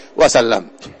SAW.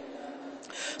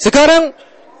 Sekarang,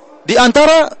 di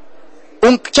antara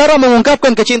cara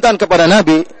mengungkapkan kecintaan kepada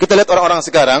Nabi, kita lihat orang-orang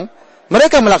sekarang,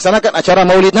 mereka melaksanakan acara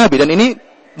maulid Nabi, dan ini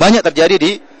banyak terjadi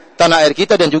di tanah air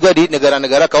kita dan juga di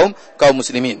negara-negara kaum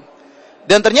muslimin.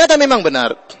 Dan ternyata memang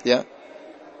benar, ya.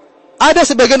 Ada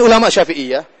sebagian ulama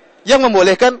Syafi'iyah yang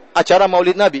membolehkan acara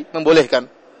maulid Nabi, membolehkan.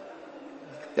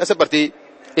 Ya, seperti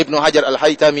Ibnu Hajar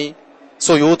Al-Haytami,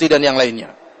 Suyuti dan yang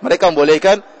lainnya. Mereka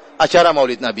membolehkan acara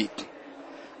maulid Nabi.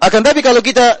 Akan tapi kalau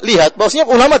kita lihat bahwasanya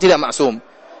ulama tidak maksum.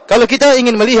 Kalau kita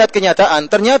ingin melihat kenyataan,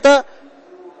 ternyata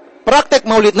praktek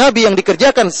maulid Nabi yang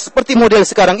dikerjakan seperti model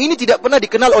sekarang ini tidak pernah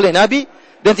dikenal oleh Nabi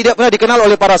dan tidak pernah dikenal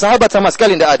oleh para sahabat, sama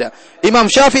sekali tidak ada. Imam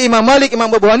Syafi'i, Imam Malik, Imam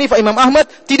Abu Hanifah, Imam Ahmad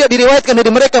tidak diriwayatkan dari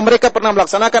mereka pernah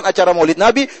melaksanakan acara maulid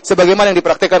Nabi sebagaimana yang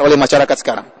dipraktikkan oleh masyarakat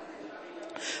sekarang.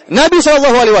 Nabi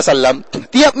SAW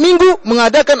tiap minggu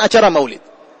mengadakan acara maulid.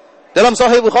 Dalam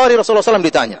Sahih Bukhari Rasulullah SAW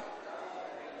ditanya,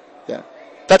 ya,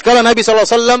 tatkala Nabi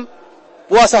SAW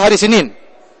puasa hari Senin,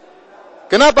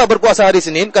 kenapa berpuasa hari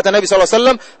Senin? Kata Nabi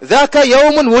SAW, "Dzaka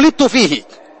yaumun wulidtu fihi."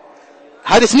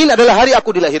 Hari Senin adalah hari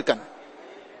aku dilahirkan.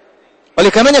 Oleh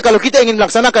karenanya kalau kita ingin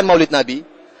melaksanakan maulid Nabi,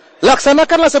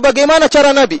 laksanakanlah sebagaimana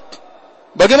cara Nabi.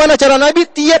 Bagaimana cara Nabi?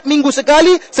 Tiap minggu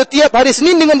sekali, setiap hari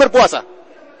Senin dengan berpuasa.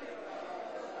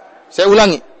 Saya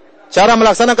ulangi. Cara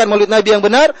melaksanakan maulid Nabi yang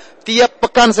benar, tiap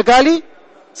pekan sekali,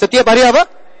 setiap hari apa?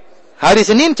 Hari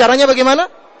Senin, caranya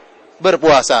bagaimana?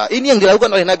 Berpuasa. Ini yang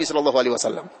dilakukan oleh Nabi SAW.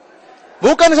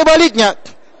 Bukan sebaliknya,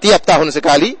 tiap tahun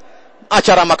sekali,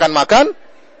 acara makan-makan,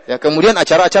 ya, kemudian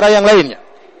acara-acara yang lainnya.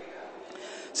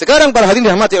 Sekarang para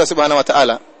hadirin dirahmati Allah Subhanahu wa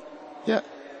Ta'ala, ya,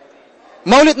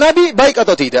 maulid Nabi baik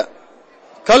atau tidak?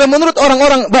 Kalau menurut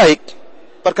orang-orang baik,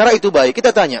 perkara itu baik.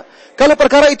 Kita tanya, kalau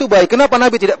perkara itu baik, kenapa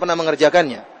Nabi tidak pernah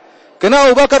mengerjakannya?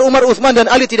 Kenapa Abu Bakar, Umar, Utsman dan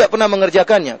Ali tidak pernah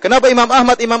mengerjakannya? Kenapa Imam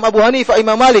Ahmad, Imam Abu Hanifah,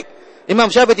 Imam Malik, Imam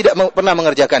Syafi'i tidak pernah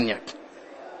mengerjakannya?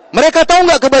 Mereka tahu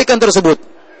enggak kebaikan tersebut?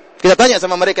 Kita tanya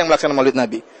sama mereka yang melaksanakan maulid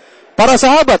Nabi. Para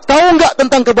sahabat tahu enggak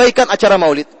tentang kebaikan acara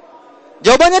maulid?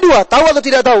 Jawabannya dua, tahu atau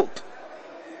tidak tahu?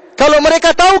 Kalau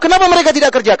mereka tahu, kenapa mereka tidak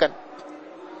kerjakan?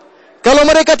 Kalau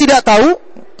mereka tidak tahu,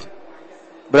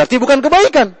 berarti bukan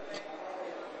kebaikan.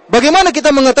 Bagaimana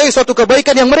kita mengetahui suatu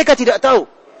kebaikan yang mereka tidak tahu?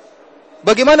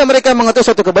 Bagaimana mereka mengetahui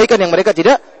suatu kebaikan yang mereka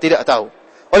tidak tahu?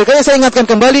 Oleh karena saya ingatkan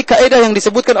kembali kaidah yang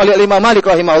disebutkan oleh Imam Malik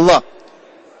rahimahullah.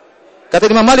 Kata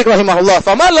Imam Malik rahimahullah,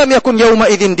 "Faman lam yakun yauma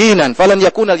idzin dinan, falan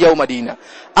yakunal yauma dina."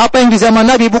 Apa yang di zaman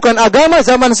Nabi bukan agama,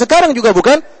 zaman sekarang juga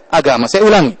bukan agama. Saya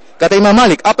ulangi. Kata Imam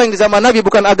Malik, apa yang di zaman Nabi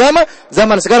bukan agama,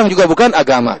 zaman sekarang juga bukan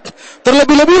agama.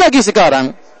 Terlebih-lebih lagi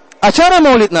sekarang, acara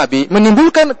maulid Nabi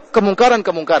menimbulkan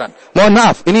kemungkaran-kemungkaran. Mohon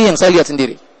maaf, ini yang saya lihat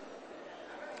sendiri.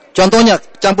 Contohnya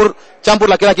campur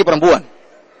laki-laki perempuan.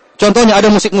 Contohnya ada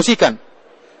musik-musikan.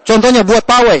 Contohnya buat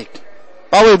pawai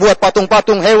buat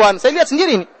patung-patung hewan. Saya lihat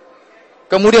sendiri ini.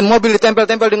 Kemudian mobil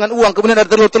ditempel-tempel dengan uang. Kemudian ada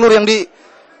telur-telur yang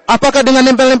apakah dengan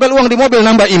nempel-nempel uang di mobil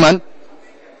nambah iman?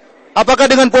 Apakah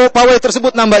dengan pawai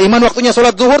tersebut nambah iman? Waktunya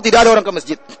sholat zuhur tidak ada orang ke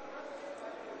masjid.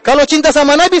 Kalau cinta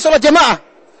sama Nabi, sholat jamaah,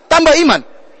 tambah iman.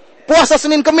 Puasa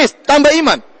Senin Kemis, tambah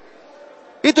iman.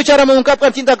 Itu cara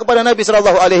mengungkapkan cinta kepada Nabi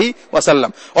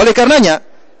SAW. Oleh karenanya,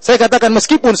 saya katakan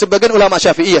meskipun sebagian ulama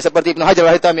Syafi'iyah seperti Ibnu Hajar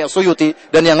Al-Haytami, Suyuti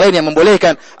dan yang lain yang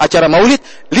membolehkan acara maulid,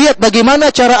 lihat bagaimana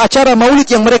cara acara maulid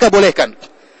yang mereka bolehkan.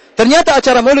 Ternyata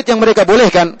acara maulid yang mereka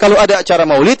bolehkan, kalau ada acara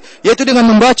maulid, yaitu dengan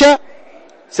membaca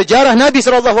sejarah Nabi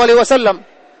SAW.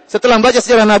 Setelah membaca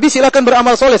sejarah Nabi, silakan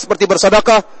beramal soleh seperti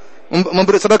bersedekah,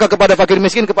 memberi sedekah kepada fakir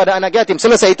miskin, kepada anak yatim.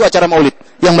 Selesai, itu acara maulid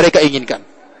yang mereka inginkan.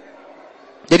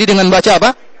 Jadi dengan baca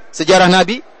apa? Sejarah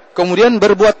Nabi, kemudian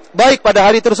berbuat baik pada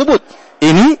hari tersebut.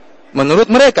 Ini menurut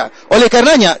mereka. Oleh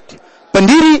karenanya,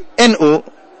 pendiri NU,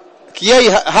 Kiai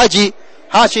Haji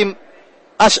Hashim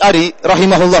Asy'ari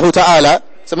rahimahullahu taala,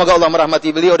 semoga Allah merahmati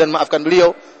beliau dan maafkan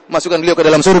beliau, masukkan beliau ke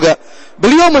dalam surga.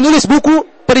 Beliau menulis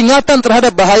buku peringatan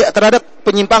terhadap bahaya, terhadap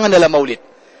penyimpangan dalam maulid.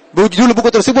 Judul buku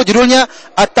tersebut judulnya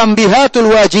At-Tanbihatul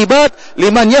Wajibat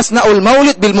Liman Yasna'ul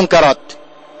Maulid Bil Munkarat.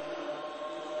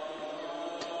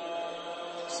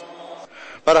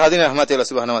 Para hadirin rahmati Allah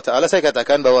Subhanahu wa taala, saya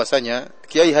katakan bahwasanya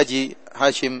Kiai Haji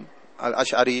Hashim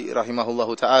Al-Asy'ari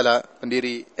rahimahullahu taala,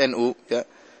 pendiri NU, ya,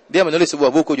 dia menulis sebuah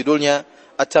buku judulnya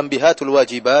At-Tanbihatul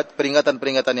Wajibat,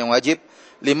 peringatan-peringatan yang wajib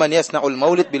liman yasna'ul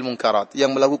maulid bil munkarat,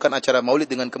 yang melakukan acara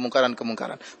maulid dengan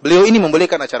kemungkaran-kemungkaran. Beliau ini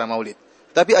membolehkan acara maulid.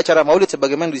 Tapi acara maulid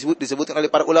sebagaimana disebutkan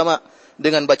oleh para ulama,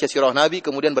 dengan baca sirah Nabi,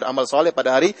 kemudian beramal soleh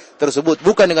pada hari tersebut,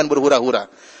 bukan dengan berhura-hura.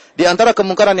 Di antara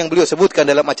kemungkaran yang beliau sebutkan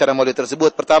dalam acara maulid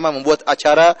tersebut, pertama membuat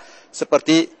acara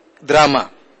seperti drama,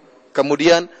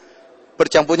 kemudian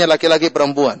bercampurnya laki-laki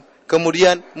perempuan,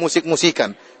 kemudian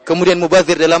musik-musikan, kemudian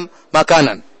mubazir dalam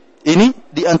makanan. Ini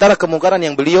di antara kemungkaran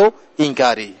yang beliau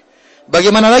ingkari.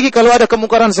 Bagaimana lagi kalau ada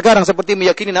kemungkaran sekarang seperti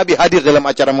meyakini Nabi hadir dalam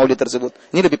acara maulid tersebut?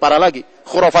 Ini lebih parah lagi,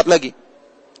 khurafat lagi.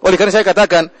 Oleh karena saya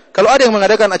katakan, kalau ada yang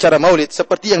mengadakan acara maulid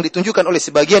seperti yang ditunjukkan oleh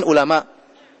sebagian ulama,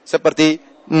 seperti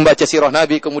membaca sirah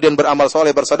Nabi, kemudian beramal soleh,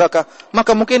 bersedekah,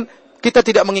 maka mungkin kita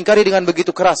tidak mengingkari dengan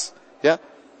begitu keras, ya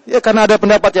karena ada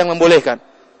pendapat yang membolehkan.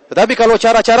 Tetapi kalau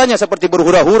cara-caranya seperti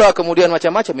berhura-hura, kemudian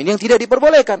macam-macam, ini yang tidak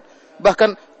diperbolehkan.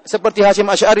 Bahkan seperti Hashim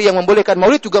Asy'ari yang membolehkan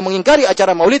maulid juga mengingkari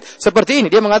acara maulid seperti ini.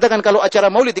 Dia mengatakan kalau acara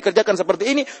maulid dikerjakan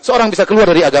seperti ini, seorang bisa keluar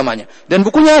dari agamanya. Dan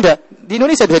bukunya ada. Di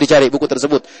Indonesia bisa dicari buku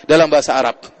tersebut dalam bahasa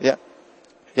Arab. Ya,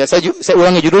 saya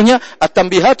ulangi judulnya,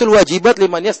 At-Tanbihatul Wajibat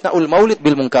Liman Yasna'ul Maulid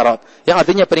Bil Munkarat. Yang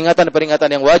artinya peringatan-peringatan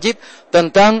yang wajib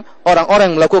tentang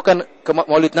orang-orang yang melakukan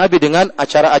maulid Nabi dengan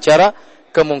acara-acara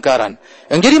kemungkaran.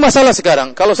 Yang jadi masalah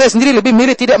sekarang, kalau saya sendiri lebih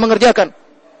milih tidak mengerjakan.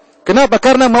 Kenapa?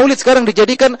 Karena maulid sekarang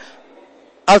dijadikan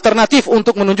alternatif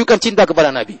untuk menunjukkan cinta kepada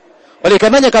Nabi. Oleh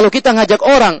karenanya kalau kita ngajak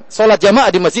orang sholat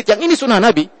jamaah di masjid yang ini sunnah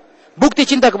Nabi, bukti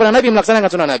cinta kepada Nabi melaksanakan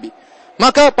sunnah Nabi,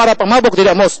 maka para pemabuk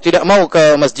tidak mau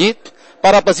ke masjid,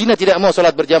 para pezina tidak mau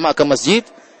sholat berjamaah ke masjid,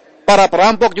 para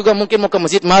perampok juga mungkin mau ke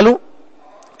masjid malu.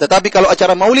 Tetapi kalau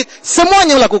acara maulid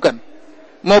semuanya melakukan,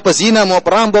 mau pezina, mau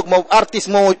perampok, mau artis,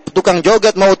 mau tukang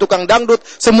joget, mau tukang dangdut,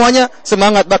 semuanya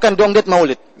semangat, bahkan dangdut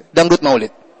maulid,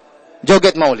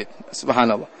 joget maulid,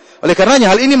 subhanallah. Oleh karenanya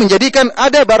hal ini menjadikan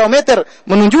ada barometer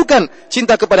menunjukkan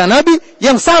cinta kepada Nabi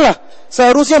yang salah.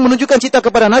 Seharusnya menunjukkan cinta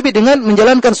kepada Nabi dengan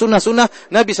menjalankan sunnah-sunnah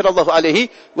Nabi SAW.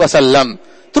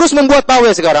 Terus membuat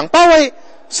pawai sekarang. Pawai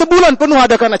sebulan penuh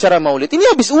adakan acara maulid. Ini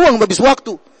habis uang, habis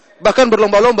waktu. Bahkan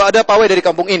berlomba-lomba ada pawai dari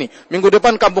kampung ini, minggu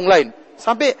depan kampung lain.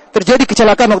 Sampai terjadi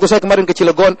kecelakaan waktu saya kemarin ke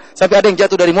Cilegon. Sampai ada yang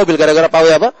jatuh dari mobil gara-gara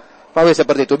pawai apa? Pawai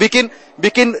seperti itu.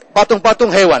 Bikin patung-patung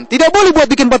hewan. Tidak boleh buat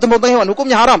bikin patung-patung hewan.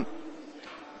 Hukumnya haram.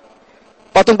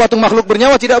 Patung-patung makhluk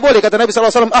bernyawa tidak boleh, kata Nabi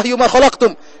SAW, ahyu ma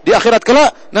khalaqtum. Di akhirat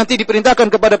kelak, nanti diperintahkan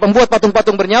kepada pembuat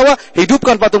patung-patung bernyawa,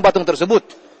 hidupkan patung-patung tersebut.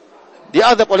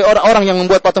 Diadab oleh orang-orang yang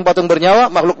membuat patung-patung bernyawa,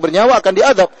 makhluk bernyawa akan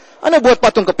diadab. Anda buat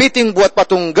patung kepiting, buat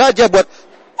patung gajah, buat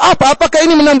apa? Apakah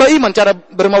ini menambah iman cara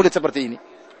bermaulid seperti ini?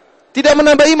 Tidak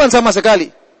menambah iman sama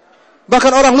sekali.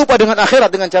 Bahkan orang lupa dengan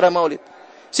akhirat dengan cara maulid.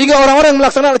 Sehingga orang-orang yang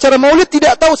melaksanakan acara maulid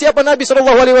tidak tahu siapa Nabi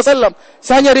SAW.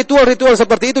 Hanya ritual-ritual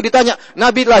seperti itu ditanya,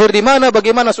 Nabi lahir di mana,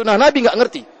 bagaimana sunnah Nabi, nggak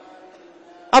ngerti.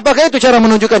 Apakah itu cara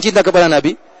menunjukkan cinta kepada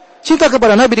Nabi? Cinta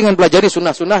kepada Nabi dengan pelajari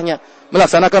sunnah-sunnahnya,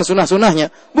 melaksanakan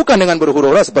sunnah-sunnahnya, bukan dengan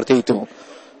berhura-hura seperti itu.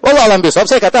 Wallahu a'lam bishawab.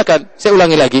 Saya katakan, saya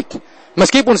ulangi lagi.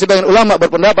 Meskipun sebagian ulama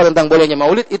berpendapat tentang bolehnya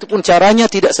maulid, itu pun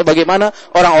caranya tidak sebagaimana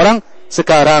orang-orang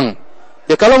sekarang.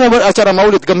 Ya, kalau mau beracara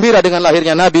maulid gembira dengan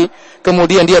lahirnya Nabi,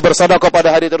 kemudian dia bersedekah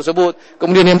pada hari tersebut,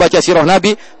 kemudian dia membaca sirah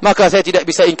Nabi, maka saya tidak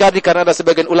bisa ingkari karena ada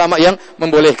sebagian ulama yang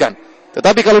membolehkan.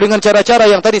 Tetapi kalau dengan cara-cara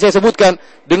yang tadi saya sebutkan,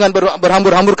 dengan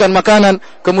berhambur-hamburkan makanan,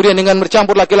 kemudian dengan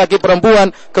bercampur laki-laki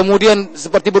perempuan, kemudian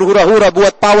seperti berhura-hura,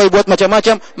 buat pawai, buat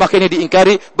macam-macam, maka ini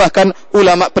diingkari, bahkan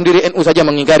ulama pendiri NU saja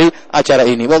mengingkari acara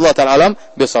ini. Wallahu ta'ala alam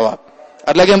bisawab.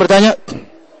 Ada lagi yang bertanya?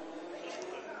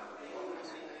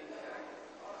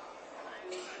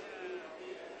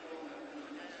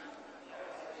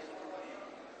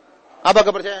 Apa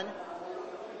kepercayaannya?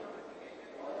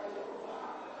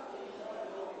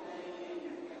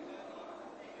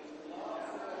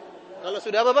 Kalau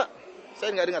sudah apa, Pak? Saya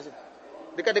enggak dengar sini.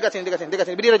 Dekat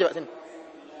sini. Berdiri aja, Pak, sini.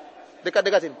 Dekat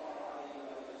sini.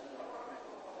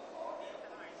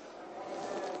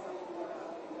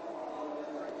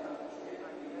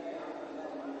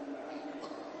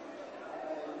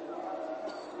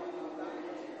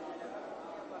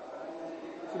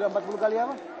 Sudah 40 kali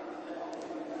apa?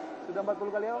 Sudah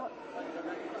 40 kali apa?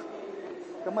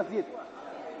 Ke masjid.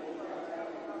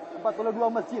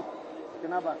 42 masjid.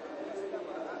 Kenapa?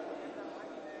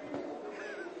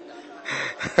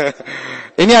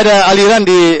 Ini ada aliran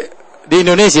di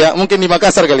Indonesia, mungkin di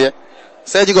Makassar kali ya.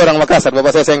 Saya juga orang Makassar,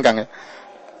 bapak saya Sengkang ya.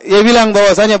 Dia bilang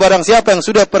bahwasanya barang siapa yang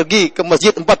sudah pergi ke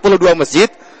masjid 42 masjid,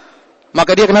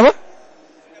 maka dia kenapa?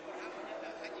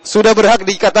 Sudah berhak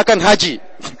dikatakan haji.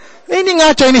 Ini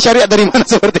ngaco, ini syariat dari mana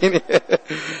seperti ini?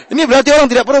 Ini berarti orang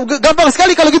tidak perlu, gampang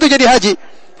sekali kalau gitu jadi haji.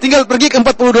 Tinggal pergi ke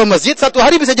 42 masjid, satu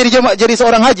hari bisa jadi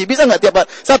seorang haji. Bisa nggak tiap hari?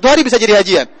 Satu hari bisa jadi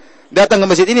hajian. Datang ke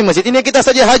masjid ini. Kita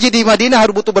saja haji di Madinah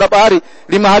harus butuh berapa hari?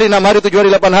 5 hari, 6 hari, 7 hari,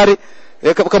 8 hari.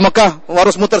 Ya, ke Mekah,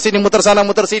 harus muter sini, muter sana,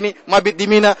 muter sini. Mabit di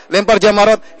Mina, lempar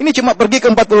jamarat. Ini cuma pergi ke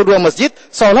 42 masjid,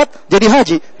 sholat, jadi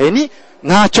haji. Ini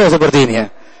ngaco seperti ini ya.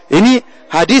 Ini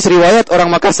hadis riwayat orang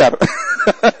Makassar.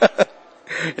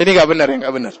 Ini nggak benar ya,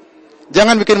 nggak benar.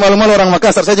 Jangan bikin malu-malu orang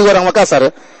Makassar. Saya juga orang Makassar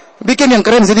ya. Bikin yang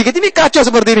keren sedikit. Ini kacau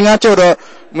seperti ini, ngaco udah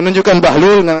menunjukkan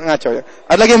bahlul, ngaco ya.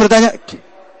 Ada lagi yang bertanya?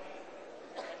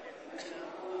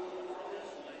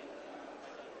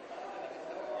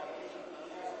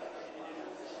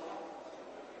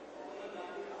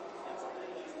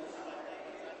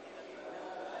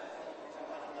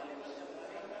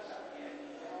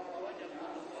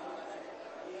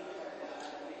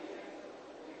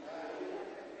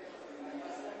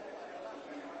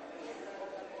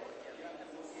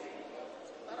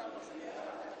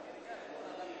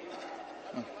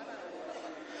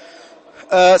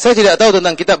 Saya tidak tahu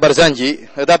tentang kitab Barzanji,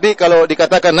 tetapi kalau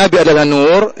dikatakan Nabi adalah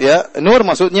nur, ya, nur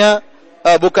maksudnya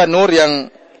bukan nur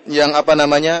yang apa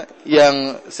namanya,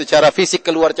 yang secara fisik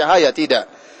keluar cahaya, tidak.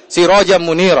 Sirajan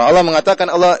munira. Allah mengatakan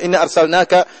inna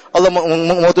arsalnaka, Allah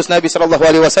mengutus Nabi sallallahu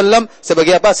alaihi wasallam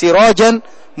sebagai apa? Sirajan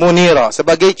munira,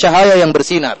 sebagai cahaya yang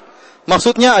bersinar.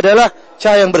 Maksudnya adalah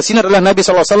cahaya yang bersinar adalah Nabi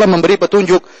sallallahu alaihi wasallam memberi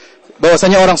petunjuk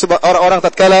bahwasanya orang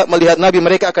tatkala melihat Nabi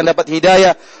mereka akan dapat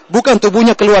hidayah, bukan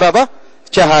tubuhnya keluar apa?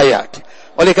 Cahaya.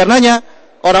 Oleh karenanya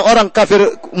orang-orang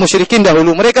kafir musyrikin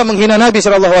dahulu mereka menghina Nabi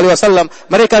sallallahu alaihi wasallam.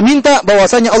 Mereka minta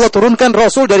bahwasanya Allah turunkan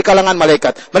rasul dari kalangan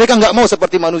malaikat. Mereka enggak mau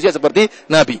seperti manusia seperti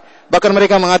Nabi. Bahkan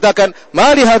mereka mengatakan,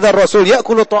 "Mali hadzal rasul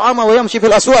ya'kulu ta'ama wa yamshi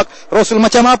fil aswaq." Rasul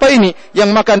macam apa ini yang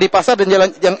makan di pasar dan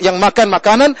yang makan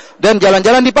makanan dan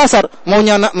jalan-jalan di pasar?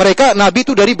 Maunya mereka Nabi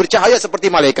itu dari bercahaya seperti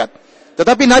malaikat.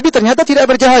 Tetapi Nabi ternyata tidak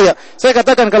bercahaya. Saya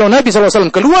katakan kalau Nabi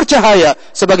SAW keluar cahaya,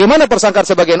 sebagaimana persangkaan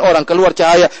sebagian orang keluar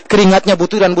cahaya, keringatnya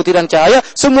butiran-butiran cahaya,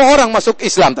 semua orang masuk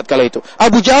Islam tatkala itu.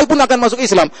 Abu Jahal pun akan masuk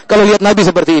Islam kalau lihat Nabi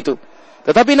seperti itu.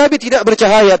 Tetapi Nabi tidak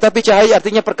bercahaya, tapi cahaya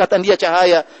artinya perkataan dia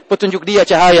cahaya, petunjuk dia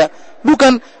cahaya.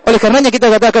 Bukan, oleh karenanya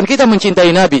kita katakan kita mencintai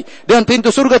Nabi. Dan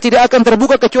pintu surga tidak akan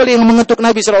terbuka kecuali yang mengetuk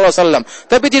Nabi SAW.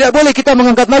 Tapi tidak boleh kita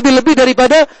mengangkat Nabi lebih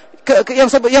daripada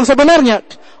yang sebenarnya.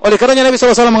 Oleh karenanya Nabi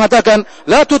SAW mengatakan,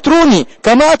 La tutruni,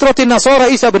 kama atratin nasara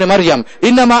Isa bin Maryam.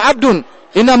 Innama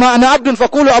ana abdun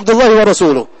faqulu abdullahi wa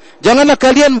rasuluh. Janganlah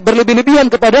kalian berlebih-lebihan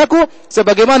kepadaku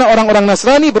sebagaimana orang-orang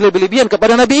Nasrani berlebih-lebihan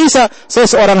kepada Nabi Isa. Saya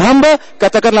seorang hamba,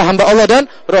 katakanlah hamba Allah dan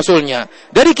Rasulnya.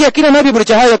 Dari keyakinan Nabi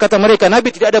bercahaya, kata mereka, Nabi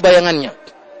tidak ada bayangannya.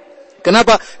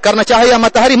 Kenapa? Karena cahaya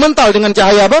matahari mental dengan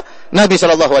cahaya apa? Nabi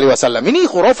SAW. Ini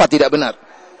khurafat, tidak benar.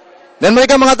 Dan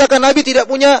mereka mengatakan Nabi tidak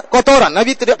punya kotoran,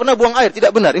 Nabi tidak pernah buang air,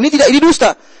 tidak benar. Ini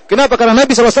dusta. Kenapa? Karena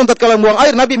Nabi SAW tatkala buang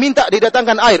air, Nabi minta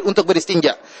didatangkan air untuk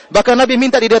beristinja. Bahkan Nabi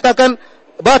minta didatangkan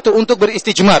batu untuk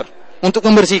beristijmar, untuk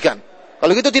membersihkan. Kalau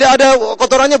gitu tidak ada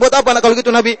kotorannya, buat apa? Kalau gitu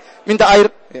Nabi minta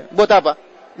air, buat apa?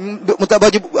 Minta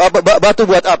batu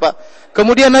buat apa?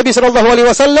 Kemudian Nabi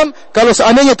SAW, kalau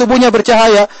seandainya tubuhnya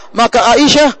bercahaya, maka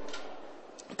Aisyah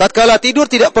tatkala tidur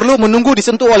tidak perlu menunggu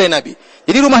disentuh oleh Nabi.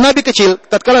 Jadi rumah Nabi kecil,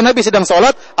 tatkala Nabi sedang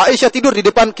sholat, Aisyah tidur di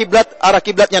depan kiblat, arah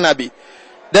kiblatnya Nabi.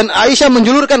 Dan Aisyah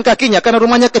menjulurkan kakinya karena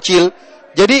rumahnya kecil.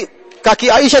 Jadi kaki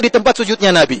Aisyah di tempat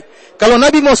sujudnya Nabi. Kalau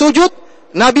Nabi mau sujud,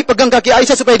 Nabi pegang kaki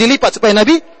Aisyah supaya dilipat supaya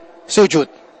Nabi sujud.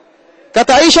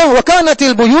 Kata Aisyah, "Wa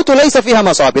kanatil buyutu laisa fiha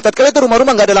masabih." Tatkala itu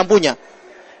rumah-rumah enggak ada lampunya.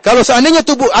 Kalau seandainya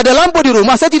tubuh ada lampu di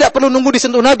rumah, saya tidak perlu nunggu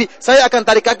disentuh Nabi. Saya akan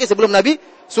tarik kaki sebelum Nabi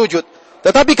sujud.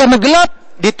 Tetapi karena gelap,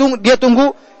 dia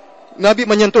tunggu Nabi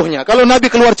menyentuhnya. Kalau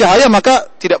Nabi keluar cahaya, maka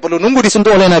tidak perlu nunggu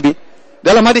disentuh oleh Nabi.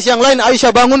 Dalam hadis yang lain,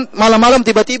 Aisyah bangun malam-malam,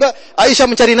 tiba-tiba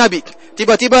Aisyah mencari Nabi.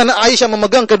 Tiba-tiba Aisyah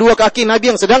memegang kedua kaki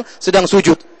Nabi yang sedang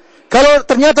sujud. Kalau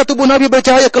ternyata tubuh Nabi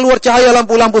bercahaya, keluar cahaya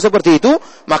lampu-lampu seperti itu,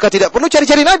 maka tidak perlu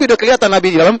cari-cari Nabi, sudah kelihatan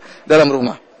Nabi di dalam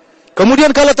rumah.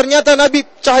 Kemudian kalau ternyata Nabi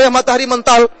cahaya matahari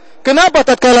mental, kenapa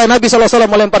tatkala Nabi SAW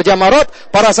melempar jamarat,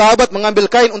 para sahabat mengambil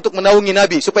kain untuk menaungi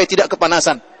Nabi supaya tidak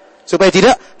kepanasan.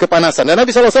 Dan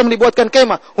Nabi SAW dibuatkan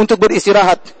kemah untuk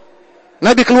beristirahat.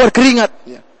 Nabi keluar keringat.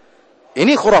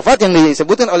 Ini khurafat yang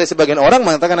disebutkan oleh sebagian orang,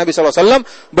 mengatakan Nabi SAW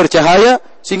bercahaya,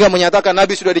 sehingga menyatakan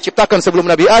Nabi sudah diciptakan sebelum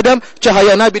Nabi Adam,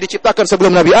 cahaya Nabi diciptakan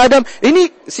sebelum Nabi Adam.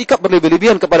 Ini sikap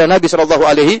berlebihan kepada Nabi SAW.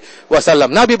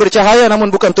 Nabi bercahaya,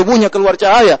 namun bukan tubuhnya keluar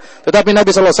cahaya, tetapi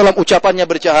Nabi SAW ucapannya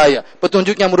bercahaya,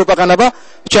 petunjuknya merupakan apa?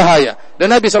 Cahaya.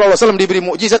 Dan Nabi SAW diberi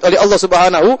mukjizat oleh Allah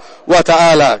Subhanahu wa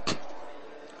Ta'ala.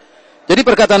 Jadi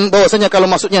perkataan bahwasanya kalau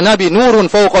maksudnya Nabi nurun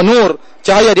fauqa nur,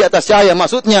 cahaya di atas cahaya,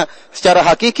 maksudnya secara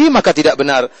hakiki maka tidak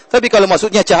benar. Tapi kalau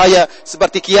maksudnya cahaya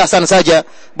seperti kiasan saja,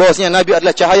 bahwasanya Nabi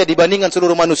adalah cahaya dibandingkan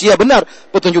seluruh manusia, benar.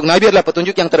 Petunjuk Nabi adalah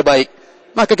petunjuk yang terbaik.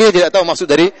 Maka kita tidak tahu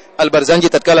maksud dari Al-Barzanji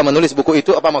tatkala menulis buku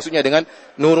itu apa maksudnya dengan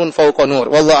nurun fauqa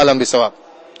nur. Wallahu a'lam bishawab.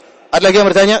 Ada lagi yang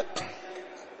bertanya?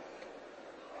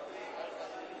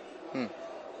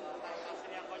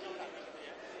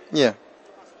 Iya.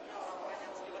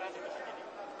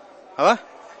 Apa?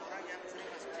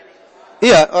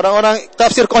 Iya, orang-orang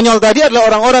tafsir konyol tadi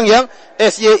adalah orang-orang yang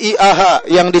SYIAH,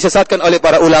 yang disesatkan oleh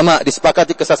para ulama,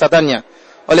 disepakati kesesatannya.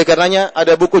 Oleh karenanya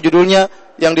ada buku judulnya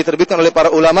yang diterbitkan oleh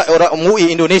para ulama orang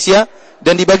MUI Indonesia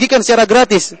dan dibagikan secara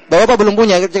gratis. Bapak belum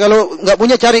punya, kalau nggak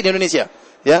punya cari di Indonesia.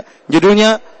 Ya,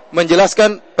 judulnya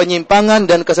menjelaskan penyimpangan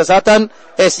dan kesesatan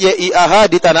SYIAH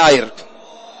di tanah air.